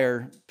have a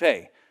higher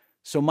pay.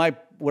 So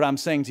what I'm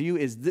saying to you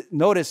is,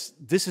 notice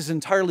this is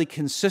entirely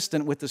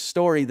consistent with the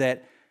story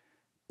that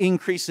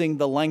increasing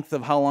the length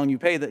of how long you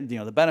pay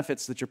the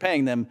benefits that you're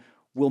paying them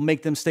will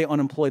make them stay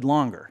unemployed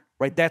longer,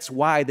 right? That's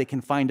why they can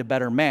find a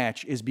better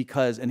match, is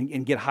because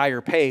and get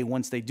higher pay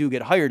once they do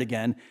get hired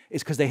again,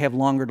 is because they have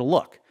longer to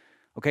look.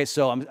 Okay,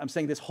 so I'm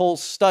saying this whole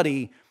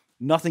study,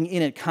 nothing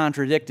in it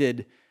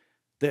contradicted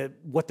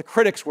what the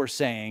critics were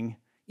saying,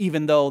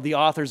 even though the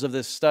authors of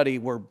this study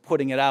were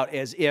putting it out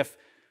as if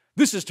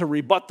this is to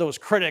rebut those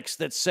critics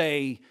that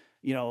say,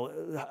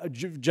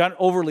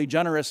 overly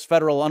generous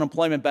federal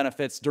unemployment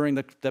benefits during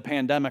the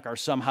pandemic are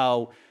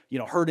somehow,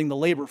 hurting the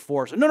labor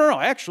force. No.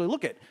 Actually,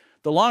 look at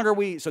the longer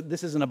so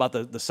this isn't about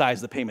the size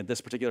of the payment.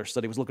 This particular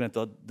study was looking at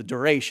the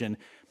duration,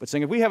 but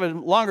saying if we have a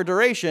longer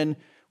duration,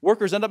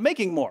 workers end up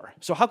making more.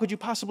 So how could you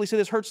possibly say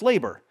this hurts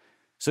labor?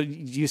 So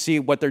you see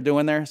what they're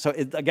doing there? So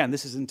again,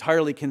 this is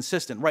entirely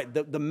consistent, right?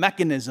 The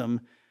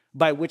mechanism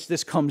by which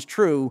this comes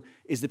true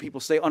is that people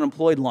stay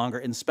unemployed longer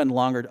and spend a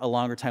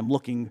longer time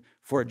looking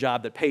for a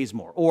job that pays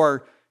more.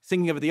 Or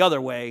thinking of it the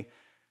other way,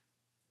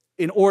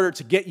 in order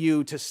to get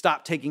you to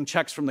stop taking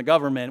checks from the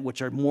government,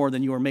 which are more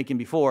than you were making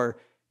before,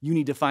 you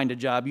need to find a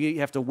job. You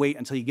have to wait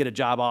until you get a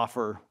job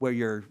offer where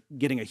you're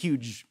getting a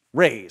huge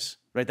raise,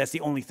 right? That's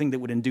the only thing that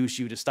would induce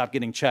you to stop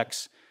getting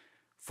checks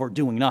for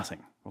doing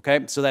nothing, okay?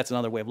 So that's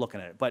another way of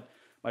looking at it. But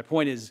my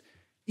point is,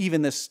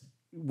 even this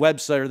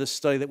website or this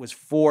study that was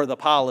for the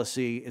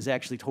policy is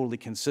actually totally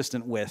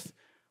consistent with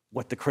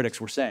what the critics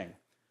were saying.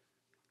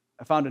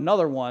 I found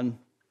another one.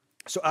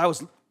 So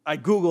I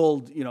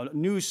Googled,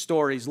 news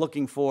stories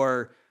looking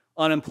for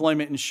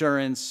unemployment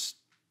insurance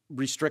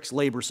restricts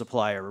labor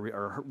supply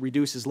or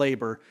reduces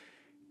labor.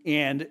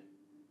 And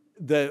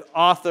the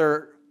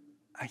author,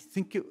 I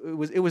think it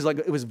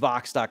was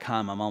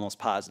Vox.com, I'm almost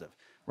positive,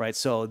 right?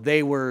 So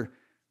they were,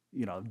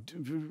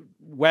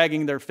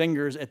 wagging their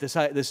fingers at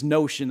this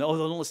notion,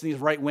 don't listen to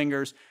these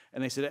right-wingers.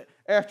 And they said,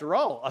 after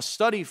all, a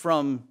study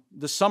from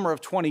the summer of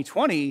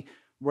 2020,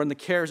 when the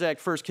CARES Act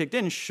first kicked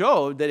in,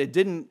 showed that it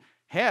didn't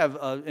have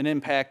an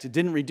impact, it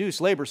didn't reduce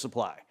labor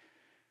supply.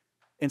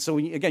 And so,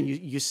 again,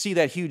 you see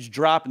that huge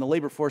drop in the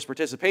labor force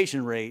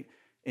participation rate,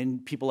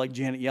 and people like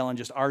Janet Yellen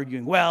just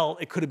arguing, well,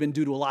 it could have been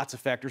due to lots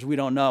of factors, we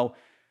don't know.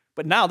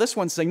 But now this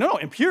one's saying, no,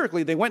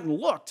 empirically they went and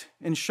looked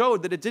and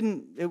showed that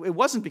it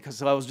wasn't because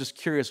I was just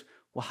curious,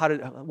 well,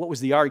 what was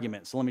the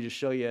argument? So let me just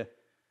show you.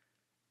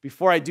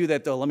 Before I do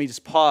that though, let me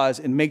just pause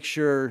and make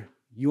sure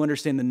you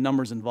understand the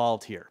numbers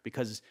involved here,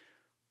 because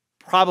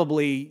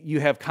probably you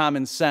have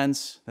common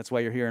sense, that's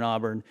why you're here in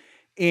Auburn,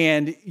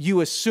 and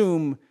you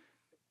assume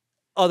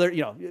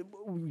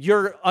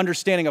your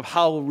understanding of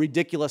how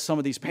ridiculous some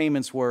of these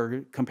payments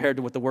were compared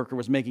to what the worker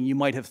was making, you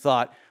might have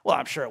thought, well,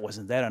 I'm sure it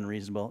wasn't that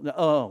unreasonable.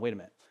 Oh, wait a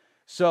minute.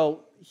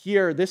 So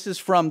here, this is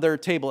from their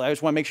table. I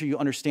just want to make sure you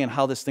understand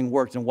how this thing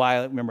worked and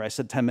why. Remember, I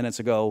said 10 minutes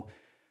ago,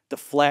 the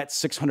flat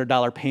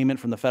 $600 payment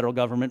from the federal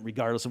government,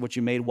 regardless of what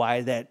you made,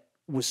 why that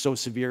was so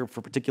severe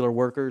for particular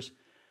workers.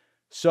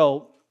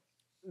 So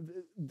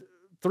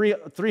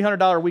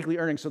 $300 weekly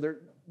earnings. So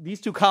these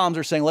two columns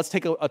are saying, let's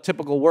take a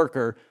typical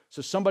worker.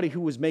 So somebody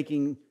who was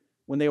making,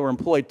 when they were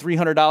employed,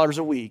 $300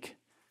 a week,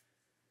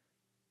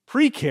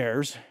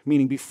 pre-CARES,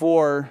 meaning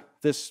before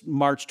this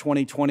March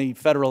 2020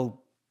 federal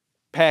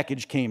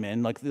package came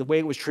in, like the way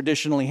it was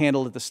traditionally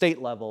handled at the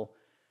state level.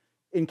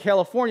 In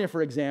California,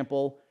 for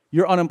example,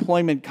 your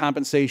unemployment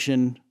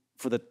compensation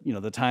for the,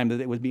 the time that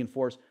it was being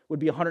forced would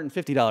be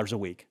 $150 a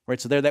week, right?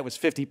 So there, that was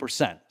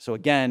 50%. So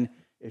again,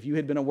 if you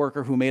had been a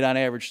worker who made on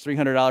average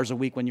 $300 a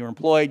week when you were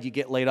employed, you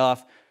get laid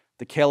off.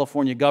 The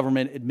California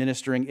government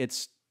administering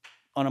its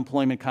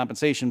unemployment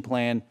compensation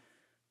plan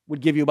would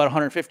give you about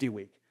 $150 a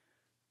week.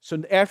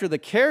 So after the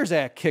CARES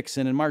Act kicks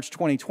in March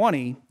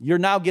 2020, you're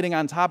now getting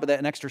on top of that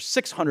an extra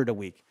 $600 a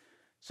week.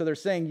 So they're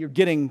saying you're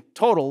getting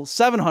total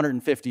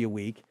 $750 a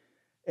week.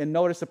 And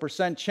notice the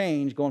percent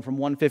change going from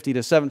 150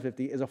 to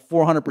 750 is a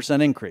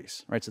 400%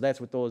 increase, right? So that's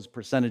what those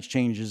percentage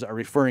changes are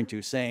referring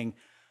to, saying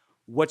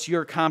what's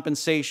your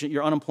compensation,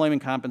 your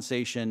unemployment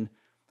compensation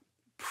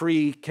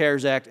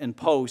pre-CARES Act and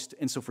post.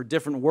 And so for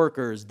different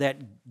workers, that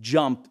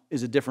jump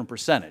is a different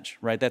percentage,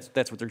 right?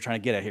 That's what they're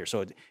trying to get at here.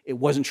 So it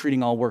wasn't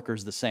treating all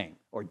workers the same,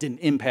 or it didn't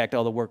impact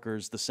all the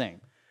workers the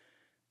same.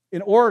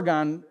 In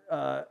Oregon,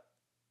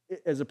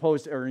 as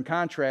opposed to, or in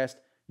contrast,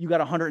 you got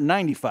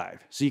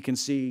 195. So you can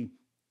see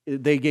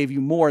they gave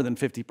you more than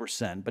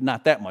 50%, but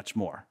not that much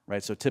more,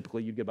 right? So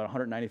typically you'd get about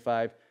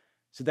 195.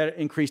 So that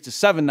increased to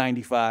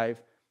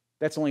 795.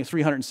 That's only a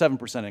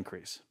 307%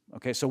 increase.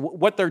 Okay, so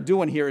what they're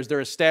doing here is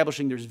they're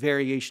establishing there's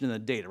variation in the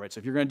data, right? So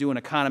if you're going to do an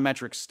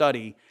econometric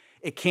study,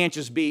 it can't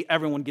just be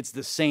everyone gets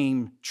the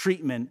same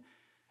treatment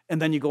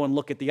and then you go and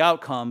look at the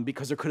outcome,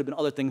 because there could have been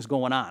other things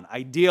going on.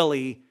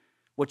 Ideally,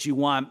 what you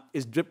want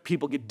is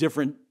people get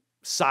different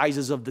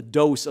sizes of the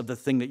dose of the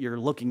thing that you're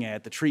looking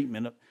at, the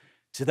treatment,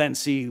 to then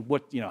see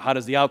what, how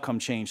does the outcome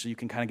change, so you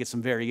can kind of get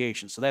some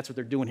variation. So that's what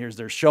they're doing here, is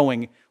they're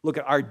showing, look,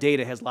 at our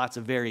data has lots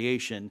of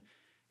variation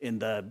in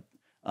the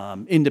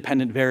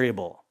independent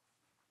variable.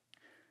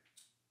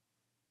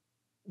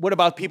 What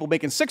about people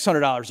making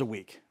 $600 a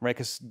week, right?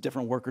 Because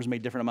different workers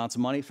made different amounts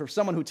of money. For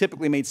someone who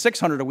typically made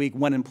 $600 a week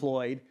when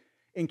employed,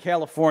 in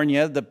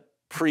California, the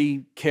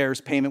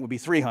pre-CARES payment would be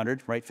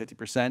 $300, right,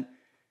 50%.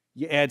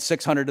 You add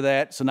 $600 to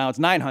that, so now it's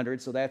 $900,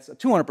 so that's a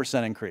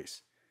 200%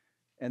 increase.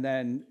 And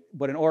then,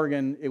 but in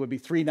Oregon, it would be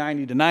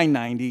 $390 to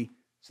 $990,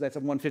 so that's a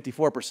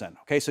 154%.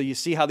 Okay, so you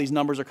see how these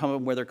numbers are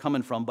coming, where they're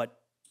coming from. But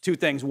two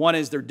things: one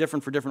is they're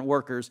different for different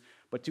workers,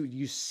 but two,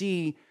 you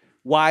see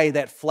why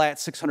that flat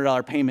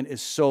 $600 payment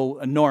is so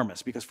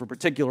enormous, because for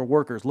particular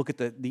workers, look at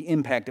the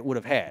impact it would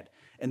have had.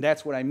 And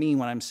that's what I mean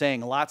when I'm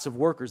saying lots of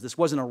workers. This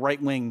wasn't a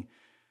right-wing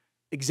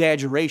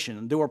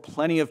exaggeration. There were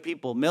plenty of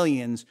people,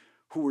 millions,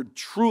 who were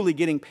truly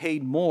getting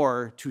paid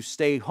more to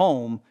stay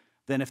home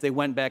than if they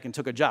went back and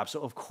took a job.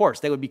 So of course,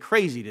 they would be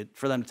crazy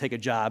for them to take a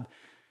job,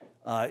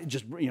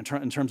 just in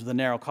terms of the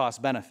narrow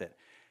cost benefit.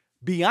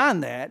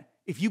 Beyond that,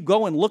 if you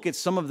go and look at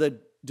some of the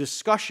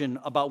discussion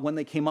about when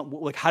they came up,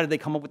 like how did they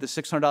come up with the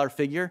 $600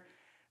 figure,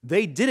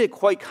 they did it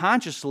quite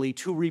consciously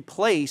to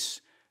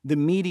replace the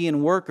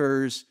median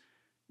workers'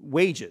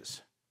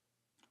 wages,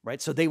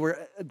 right? So they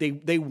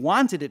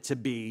wanted it to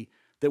be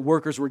that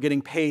workers were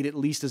getting paid at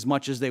least as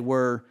much as they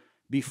were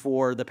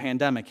before the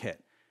pandemic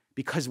hit.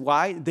 Because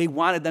why? They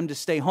wanted them to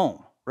stay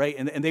home, right?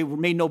 And they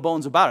made no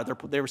bones about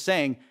it. They were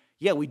saying,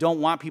 yeah, we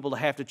don't want people to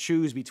have to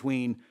choose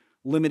between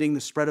limiting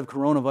the spread of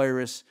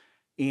coronavirus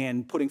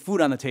and putting food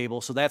on the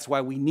table. So that's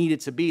why we need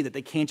it to be that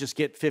they can't just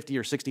get 50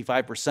 or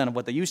 65% of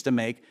what they used to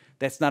make.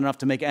 That's not enough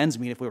to make ends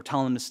meet. If we were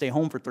telling them to stay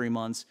home for 3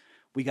 months,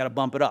 we got to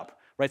bump it up,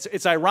 right? So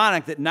it's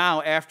ironic that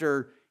now,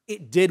 after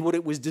it did what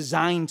it was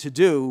designed to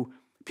do,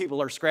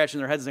 people are scratching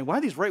their heads and saying, why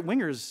are these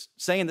right-wingers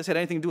saying this had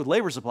anything to do with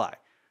labor supply?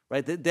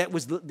 Right? That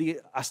was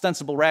the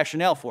ostensible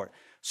rationale for it.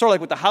 Sort of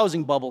like with the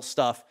housing bubble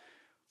stuff,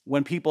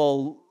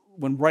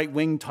 when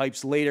right-wing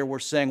types later were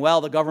saying, well,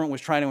 the government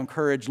was trying to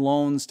encourage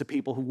loans to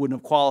people who wouldn't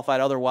have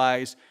qualified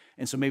otherwise,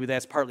 and so maybe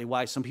that's partly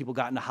why some people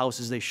got into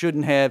houses they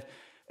shouldn't have.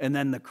 And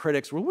then the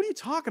critics were, what are you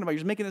talking about? You're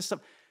just making this stuff.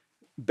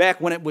 Back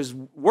when it was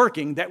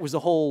working, that was the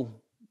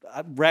whole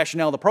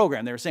rationale of the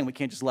program. They were saying we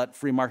can't just let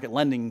free market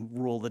lending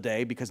rule the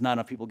day because not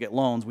enough people get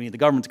loans. We need the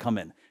government to come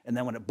in. And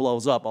then when it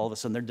blows up, all of a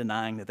sudden they're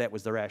denying that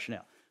was the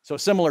rationale. So a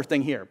similar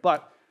thing here.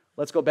 But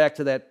let's go back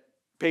to that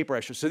paper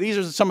issue. So these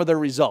are some of their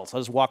results.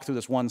 I'll just walk through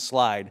this one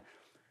slide.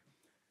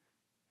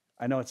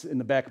 I know it's in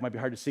the back, it might be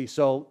hard to see.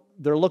 So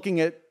they're looking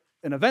at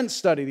an event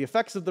study, the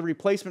effects of the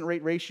replacement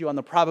rate ratio on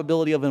the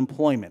probability of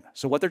employment.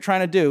 So what they're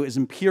trying to do is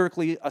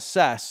empirically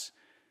assess,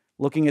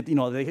 looking at,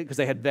 because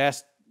they had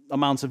vast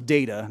amounts of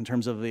data in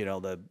terms of,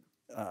 the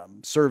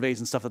surveys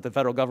and stuff that the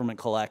federal government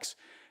collects,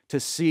 to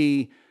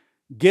see,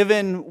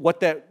 given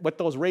what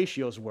those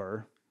ratios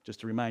were.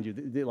 Just to remind you,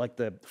 like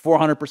the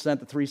 400%,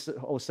 the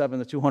 307,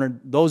 the 200,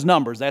 those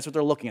numbers, that's what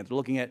they're looking at. They're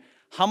looking at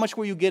how much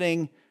were you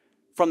getting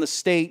from the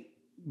state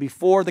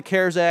before the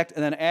CARES Act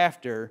and then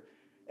after,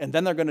 and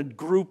then they're going to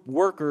group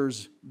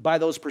workers by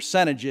those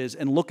percentages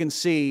and look and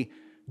see,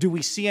 do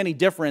we see any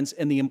difference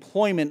in the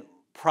employment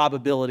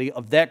probability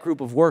of that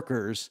group of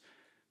workers,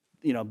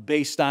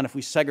 based on if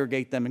we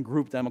segregate them and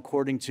group them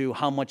according to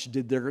how much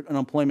did their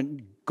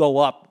unemployment go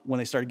up when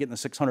they started getting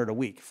the $600 a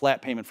week,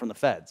 flat payment from the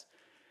feds.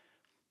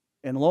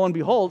 And lo and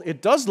behold, it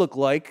does look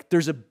like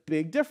there's a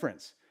big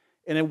difference.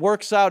 And it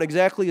works out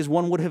exactly as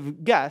one would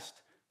have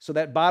guessed. So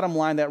that bottom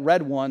line, that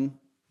red one,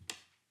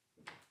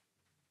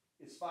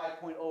 is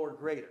 5.0 or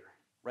greater,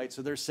 right?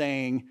 So they're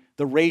saying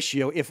the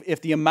ratio,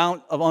 if the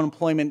amount of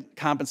unemployment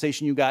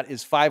compensation you got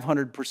is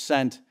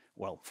 500%,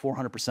 well,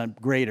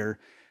 400% greater,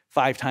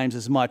 5 times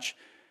as much,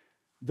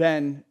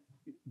 then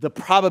the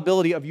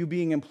probability of you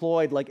being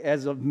employed, like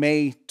as of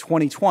May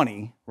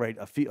 2020, right,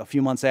 a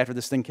few months after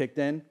this thing kicked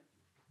in,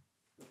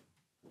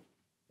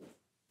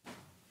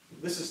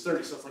 this is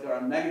 30, so it's like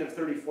around negative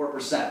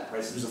 34%,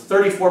 right? So there's a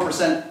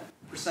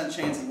 34%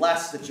 chance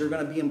less that you're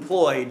going to be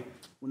employed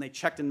when they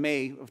checked in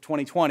May of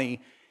 2020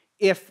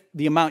 if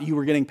the amount you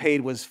were getting paid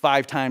was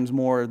 5 times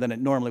more than it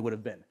normally would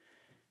have been.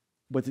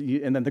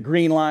 And then the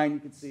green line, you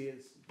can see,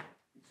 is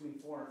between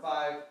 4 and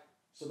 5.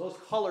 So those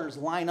colors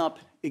line up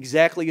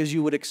exactly as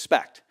you would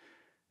expect.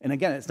 And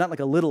again, it's not like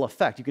a little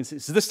effect. You can see,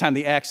 so this time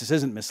the axis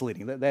isn't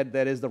misleading.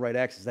 That is the right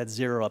axis. That's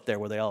 0 up there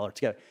where they all are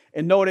together.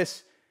 And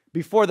notice,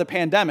 before the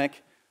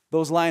pandemic,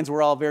 those lines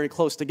were all very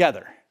close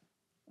together,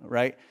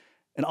 right?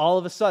 And all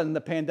of a sudden, the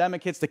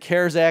pandemic hits, the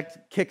CARES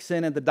Act kicks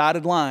in at the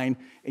dotted line,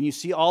 and you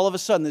see all of a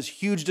sudden this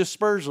huge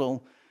dispersion,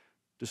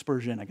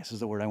 I guess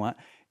is the word I want,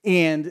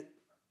 and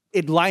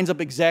it lines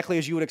up exactly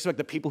as you would expect.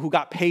 The people who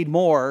got paid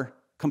more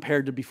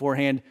compared to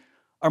beforehand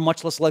are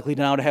much less likely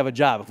now to have a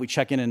job if we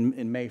check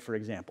in May, for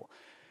example.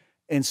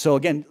 And so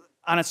again,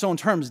 on its own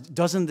terms,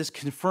 doesn't this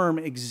confirm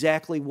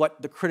exactly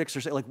what the critics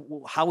are saying? Like,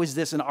 how is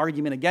this an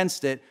argument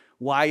against it?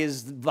 Why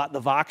is the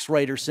Vox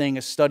writer saying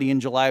a study in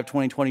July of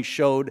 2020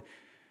 showed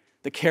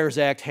the CARES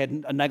Act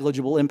had a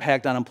negligible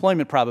impact on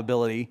employment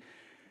probability?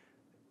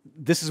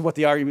 This is what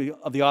the argument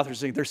of the authors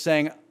saying. They're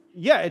saying,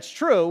 yeah, it's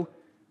true,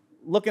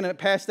 looking at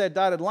past that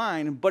dotted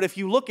line, but if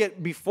you look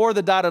at before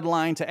the dotted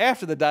line to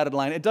after the dotted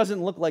line, it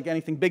doesn't look like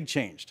anything big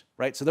changed,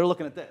 right? So they're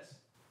looking at this.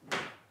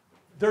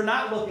 They're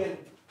not looking at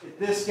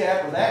this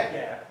gap or that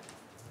gap.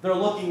 They're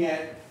looking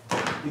at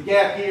the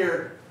gap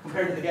here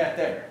compared to the gap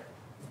there.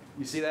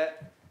 You see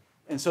that?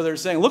 And so they're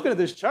saying, looking at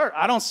this chart,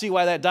 I don't see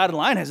why that dotted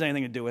line has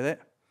anything to do with it.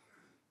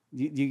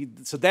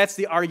 So that's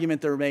the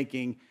argument they're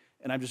making,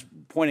 and I'm just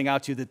pointing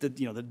out to you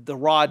that the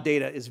raw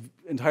data is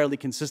entirely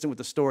consistent with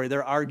the story.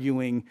 They're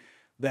arguing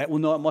that, well,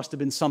 no, it must have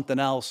been something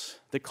else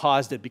that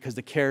caused it because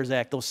the CARES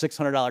Act, those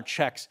 $600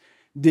 checks,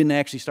 didn't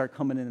actually start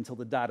coming in until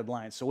the dotted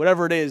line. So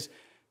whatever it is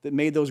that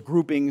made those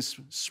groupings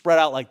spread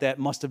out like that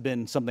must have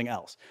been something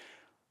else.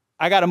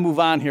 I got to move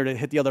on here to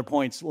hit the other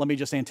points. Let me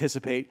just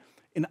anticipate.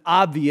 An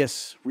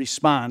obvious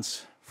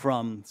response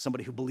from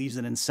somebody who believes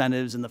in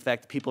incentives and the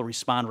fact that people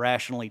respond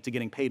rationally to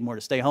getting paid more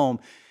to stay home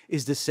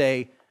is to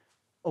say,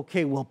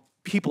 okay, well,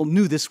 people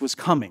knew this was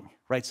coming,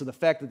 right? So the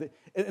fact that,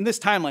 and this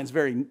timeline is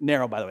very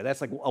narrow, by the way.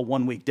 That's like a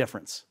 1-week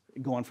difference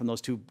going from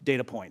those 2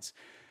 data points.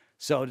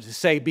 So to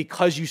say,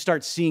 because you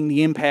start seeing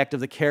the impact of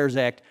the CARES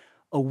Act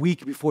a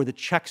week before the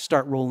checks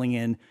start rolling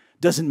in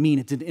doesn't mean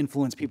it didn't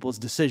influence people's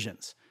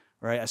decisions,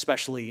 right?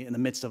 Especially in the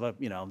midst of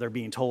they're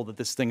being told that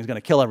this thing is going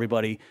to kill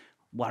everybody.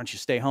 Why don't you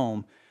stay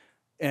home?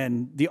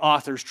 And the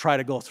authors try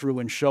to go through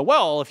and show,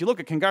 well, if you look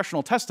at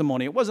congressional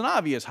testimony, it wasn't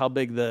obvious how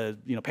big the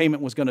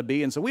payment was going to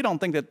be, and so we don't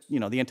think that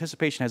the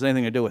anticipation has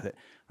anything to do with it.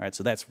 All right,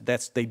 so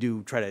that's they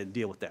do try to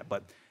deal with that.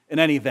 But in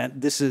any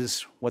event, this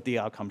is what the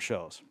outcome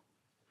shows.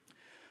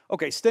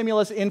 Okay,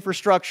 stimulus,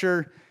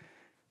 infrastructure.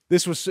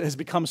 This has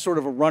become sort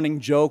of a running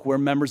joke where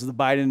members of the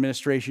Biden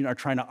administration are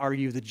trying to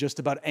argue that just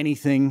about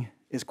anything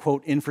is,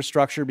 quote,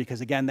 infrastructure,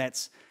 because again,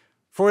 that's,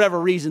 for whatever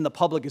reason, the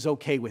public is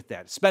okay with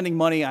that. Spending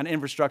money on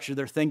infrastructure,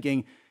 they're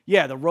thinking,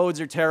 yeah, the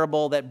roads are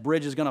terrible, that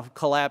bridge is going to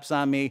collapse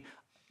on me.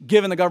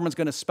 Given the government's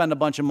going to spend a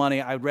bunch of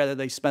money, I'd rather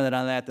they spend it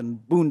on that than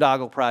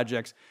boondoggle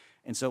projects.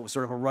 And so it was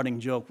sort of a running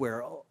joke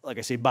where, like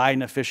I say,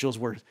 Biden officials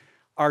were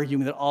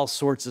arguing that all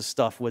sorts of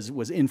stuff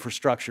was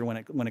infrastructure when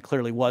it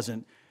clearly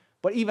wasn't.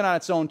 But even on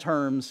its own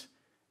terms,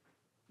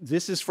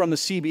 this is from the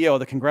CBO,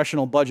 the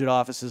Congressional Budget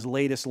Office's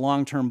latest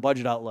long-term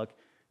budget outlook.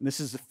 And this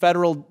is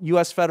the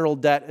U.S. federal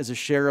debt as a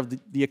share of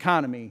the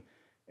economy.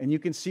 And you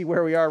can see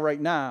where we are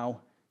right now.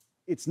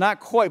 It's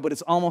not quite, but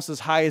it's almost as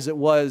high as it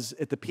was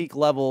at the peak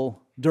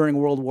level during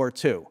World War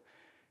II.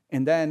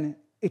 And then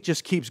it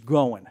just keeps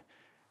going.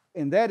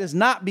 And that is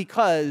not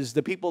because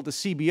the people at the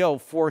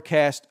CBO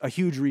forecast a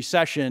huge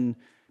recession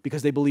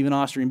because they believe in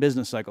Austrian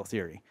business cycle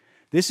theory.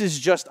 This is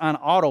just on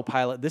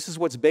autopilot. This is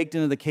what's baked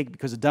into the cake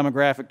because of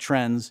demographic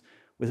trends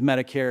with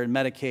Medicare and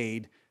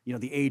Medicaid,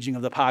 the aging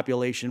of the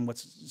population,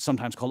 what's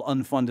sometimes called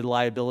unfunded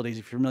liabilities,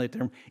 if you're familiar with the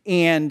term,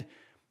 and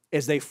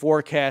as they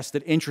forecast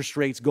that interest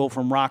rates go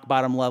from rock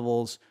bottom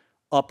levels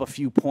up a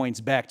few points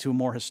back to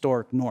more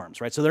historic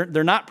norms, right? So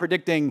they're not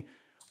predicting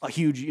a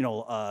huge,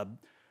 a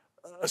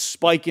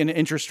spike in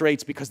interest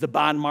rates because the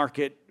bond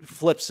market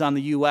flips on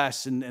the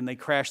U.S. and they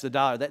crash the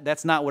dollar.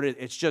 That's not what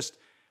it's just,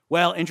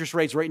 well, interest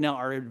rates right now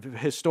are at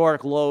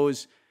historic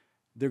lows.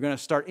 They're going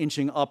to start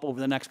inching up over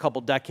the next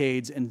couple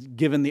decades, and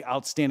given the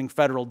outstanding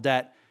federal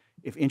debt,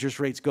 if interest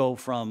rates go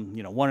from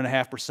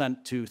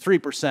 1.5% to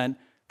 3%,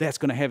 that's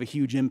going to have a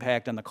huge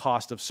impact on the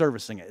cost of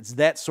servicing it. It's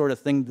that sort of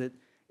thing that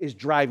is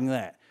driving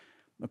that.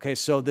 Okay,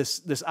 so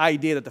this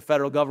idea that the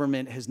federal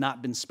government has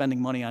not been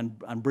spending money on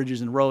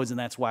bridges and roads, and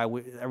that's why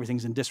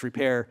everything's in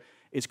disrepair,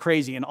 is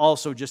crazy. And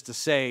also just to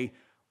say,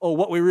 oh,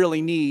 what we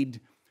really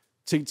need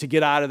to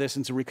get out of this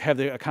and to have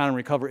the economy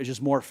recover is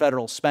just more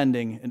federal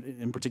spending,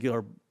 in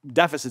particular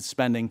deficit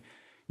spending.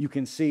 You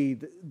can see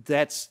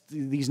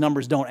these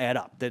numbers don't add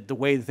up. That the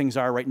way things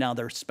are right now,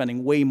 they're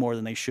spending way more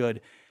than they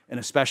should, and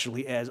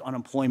especially as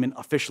unemployment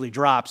officially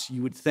drops,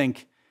 you would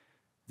think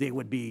they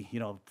would be,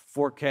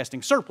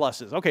 forecasting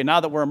surpluses. Okay, now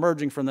that we're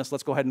emerging from this,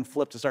 let's go ahead and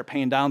flip to start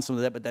paying down some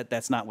of that, but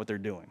that's not what they're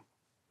doing.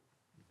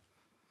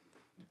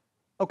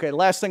 Okay,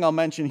 last thing I'll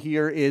mention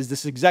here is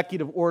this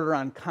executive order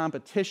on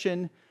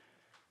competition.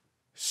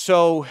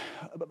 So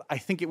I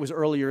think it was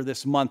earlier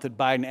this month that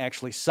Biden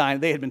actually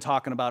signed. They had been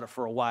talking about it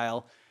for a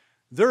while.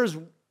 There's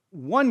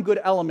one good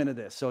element of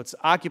this. So it's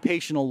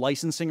occupational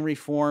licensing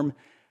reform.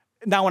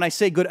 Now, when I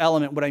say good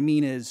element, what I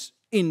mean is,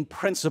 in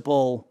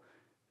principle,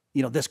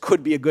 this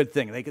could be a good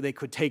thing. They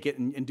could take it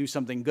and do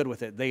something good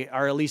with it. They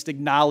are at least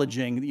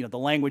acknowledging, the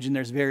language in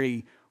there is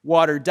very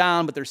watered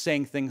down, but they're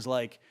saying things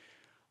like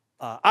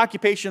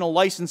occupational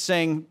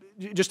licensing,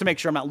 just to make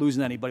sure I'm not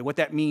losing anybody. What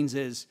that means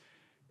is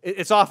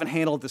it's often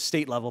handled at the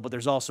state level, but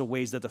there's also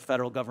ways that the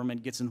federal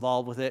government gets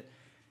involved with it.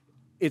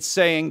 It's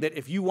saying that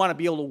if you want to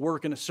be able to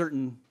work in a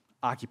certain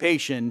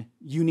occupation,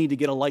 you need to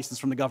get a license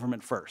from the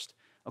government first.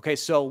 Okay,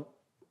 so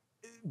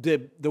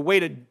the way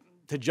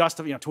to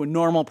justify, to a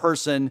normal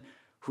person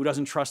who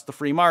doesn't trust the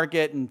free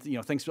market and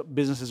thinks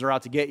businesses are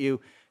out to get you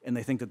and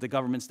they think that the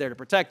government's there to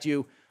protect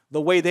you, the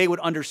way they would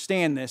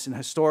understand this and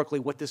historically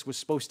what this was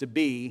supposed to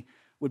be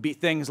would be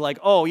things like,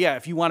 oh yeah,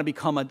 if you want to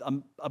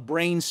become a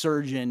brain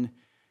surgeon,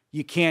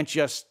 you can't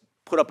just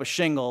put up a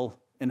shingle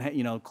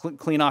and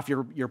clean off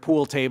your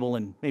pool table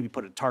and maybe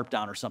put a tarp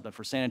down or something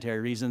for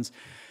sanitary reasons,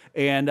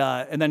 and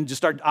then just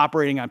start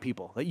operating on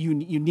people. You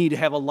need to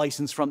have a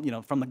license from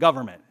the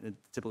government,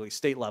 typically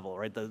state level,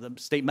 right? The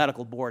state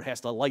medical board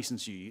has to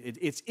license you.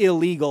 It's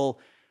illegal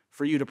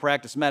for you to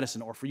practice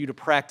medicine or for you to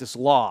practice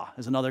law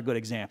is another good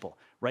example,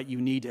 right? You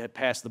need to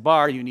pass the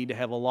bar. You need to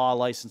have a law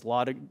license,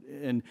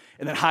 and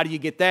then how do you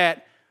get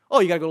that?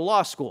 Oh, you got to go to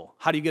law school.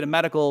 How do you get a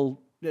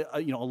medical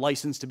a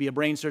license to be a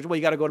brain surgeon? Well,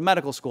 you got to go to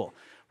medical school,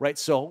 right?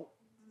 So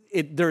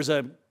there's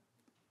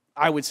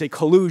I would say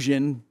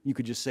collusion, you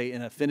could just say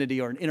an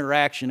affinity or an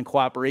interaction and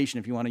cooperation,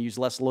 if you want to use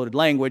less loaded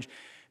language,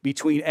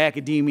 between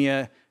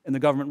academia and the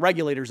government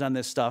regulators on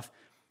this stuff.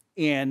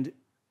 And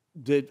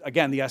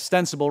again, the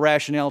ostensible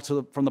rationale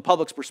from the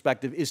public's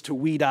perspective is to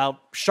weed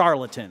out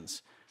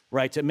charlatans,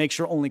 right? To make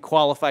sure only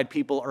qualified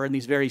people are in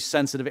these very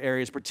sensitive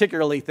areas,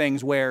 particularly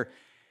things where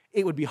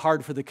it would be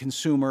hard for the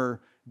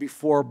consumer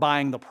before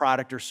buying the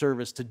product or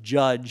service to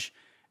judge.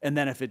 And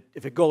then if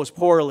it goes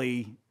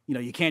poorly,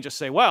 you can't just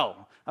say,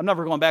 well, I'm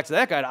never going back to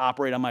that guy to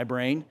operate on my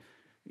brain.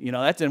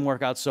 That didn't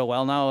work out so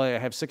well. Now I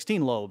have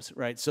 16 lobes,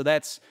 right? So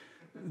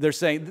they're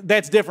saying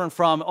that's different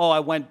from, oh, I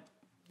went,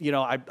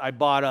 I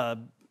bought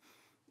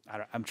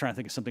I'm trying to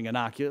think of something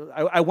innocuous.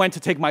 I went to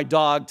take my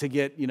dog to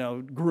get,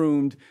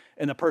 groomed,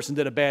 and the person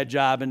did a bad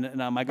job, and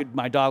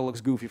my dog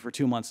looks goofy for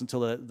 2 months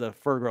until the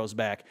fur grows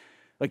back.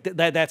 Like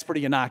that's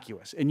pretty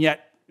innocuous. And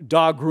yet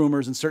dog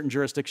groomers in certain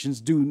jurisdictions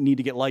do need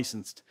to get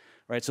licensed,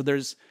 right? So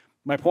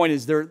my point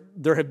is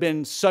there have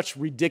been such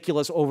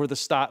ridiculous over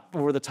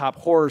the top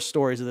horror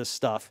stories of this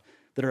stuff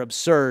that are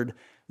absurd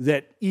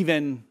that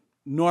even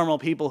normal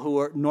people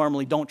who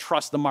normally don't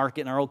trust the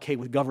market and are okay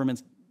with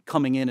governments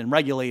coming in and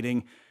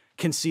regulating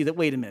can see that,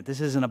 wait a minute,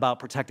 this isn't about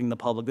protecting the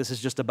public. This is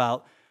just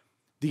about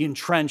the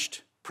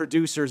entrenched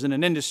producers in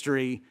an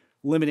industry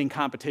limiting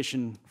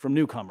competition from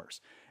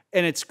newcomers.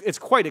 And it's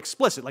quite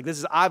explicit. Like, this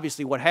is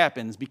obviously what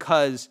happens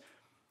because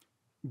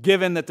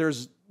given that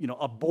there's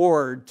a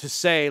board to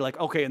say, like,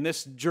 okay, in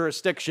this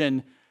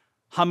jurisdiction,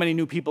 how many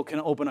new people can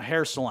open a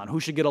hair salon?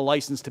 Who should get a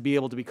license to be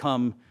able to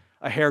become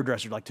a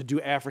hairdresser, like to do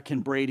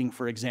African braiding,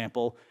 for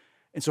example?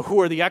 And so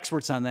who are the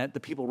experts on that? The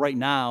people right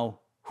now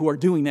who are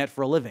doing that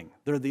for a living.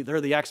 They're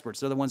the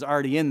experts. They're the ones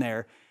already in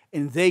there,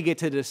 and they get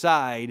to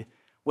decide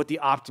what the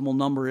optimal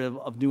number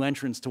of new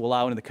entrants to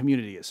allow into the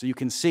community is. So you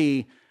can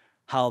see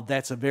how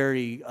that's a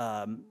very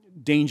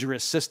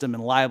dangerous system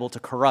and liable to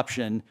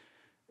corruption,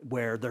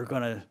 where they're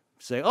going to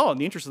say, oh, in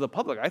the interest of the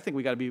public, I think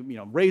we got to be,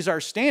 raise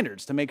our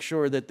standards to make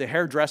sure that the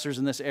hairdressers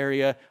in this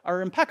area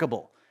are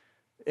impeccable.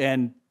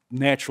 And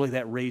naturally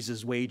that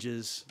raises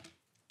wages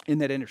in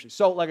that industry.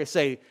 So like I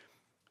say,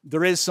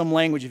 there is some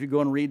language, if you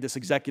go and read this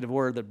executive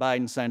order that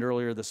Biden signed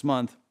earlier this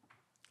month,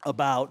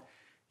 about,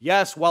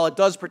 yes, while it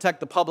does protect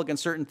the public in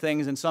certain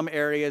things, in some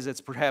areas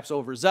it's perhaps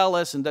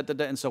overzealous,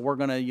 and so we're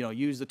going to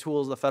use the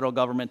tools of the federal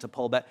government to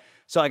pull back.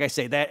 So like I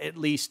say, that at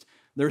least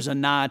there's a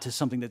nod to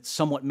something that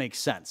somewhat makes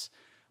sense.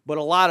 But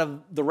a lot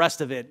of the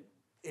rest of it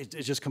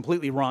is just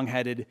completely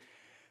wrongheaded.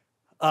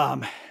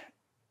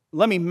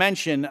 Let me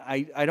mention,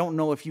 I don't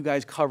know if you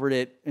guys covered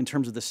it in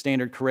terms of the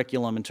standard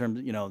curriculum, in terms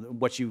of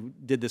what you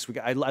did this week.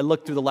 I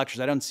looked through the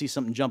lectures. I don't see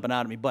something jumping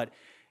out at me, but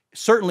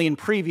certainly in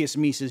previous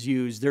Mises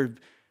used, there have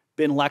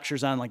been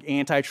lectures on like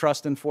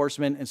antitrust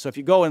enforcement. And so if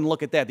you go and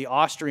look at that, the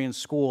Austrian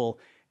school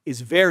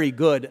is very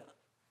good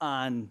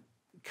on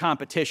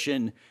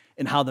competition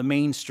and how the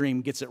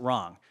mainstream gets it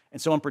wrong.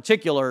 And so in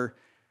particular,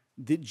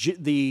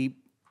 the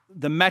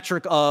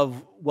metric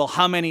of, well,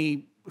 how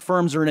many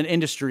firms are in an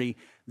industry,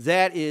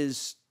 that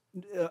is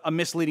a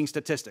misleading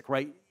statistic,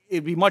 right?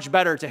 It'd be much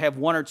better to have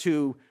one or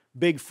two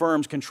big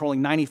firms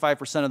controlling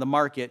 95% of the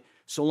market,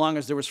 so long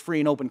as there was free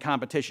and open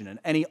competition and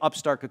any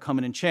upstart could come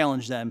in and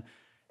challenge them,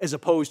 as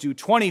opposed to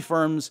 20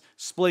 firms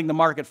splitting the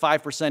market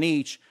 5%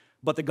 each,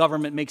 but the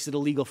government makes it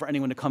illegal for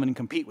anyone to come in and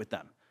compete with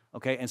them.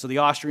 Okay, and so the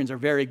Austrians are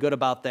very good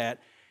about that,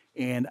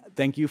 and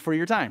thank you for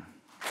your time.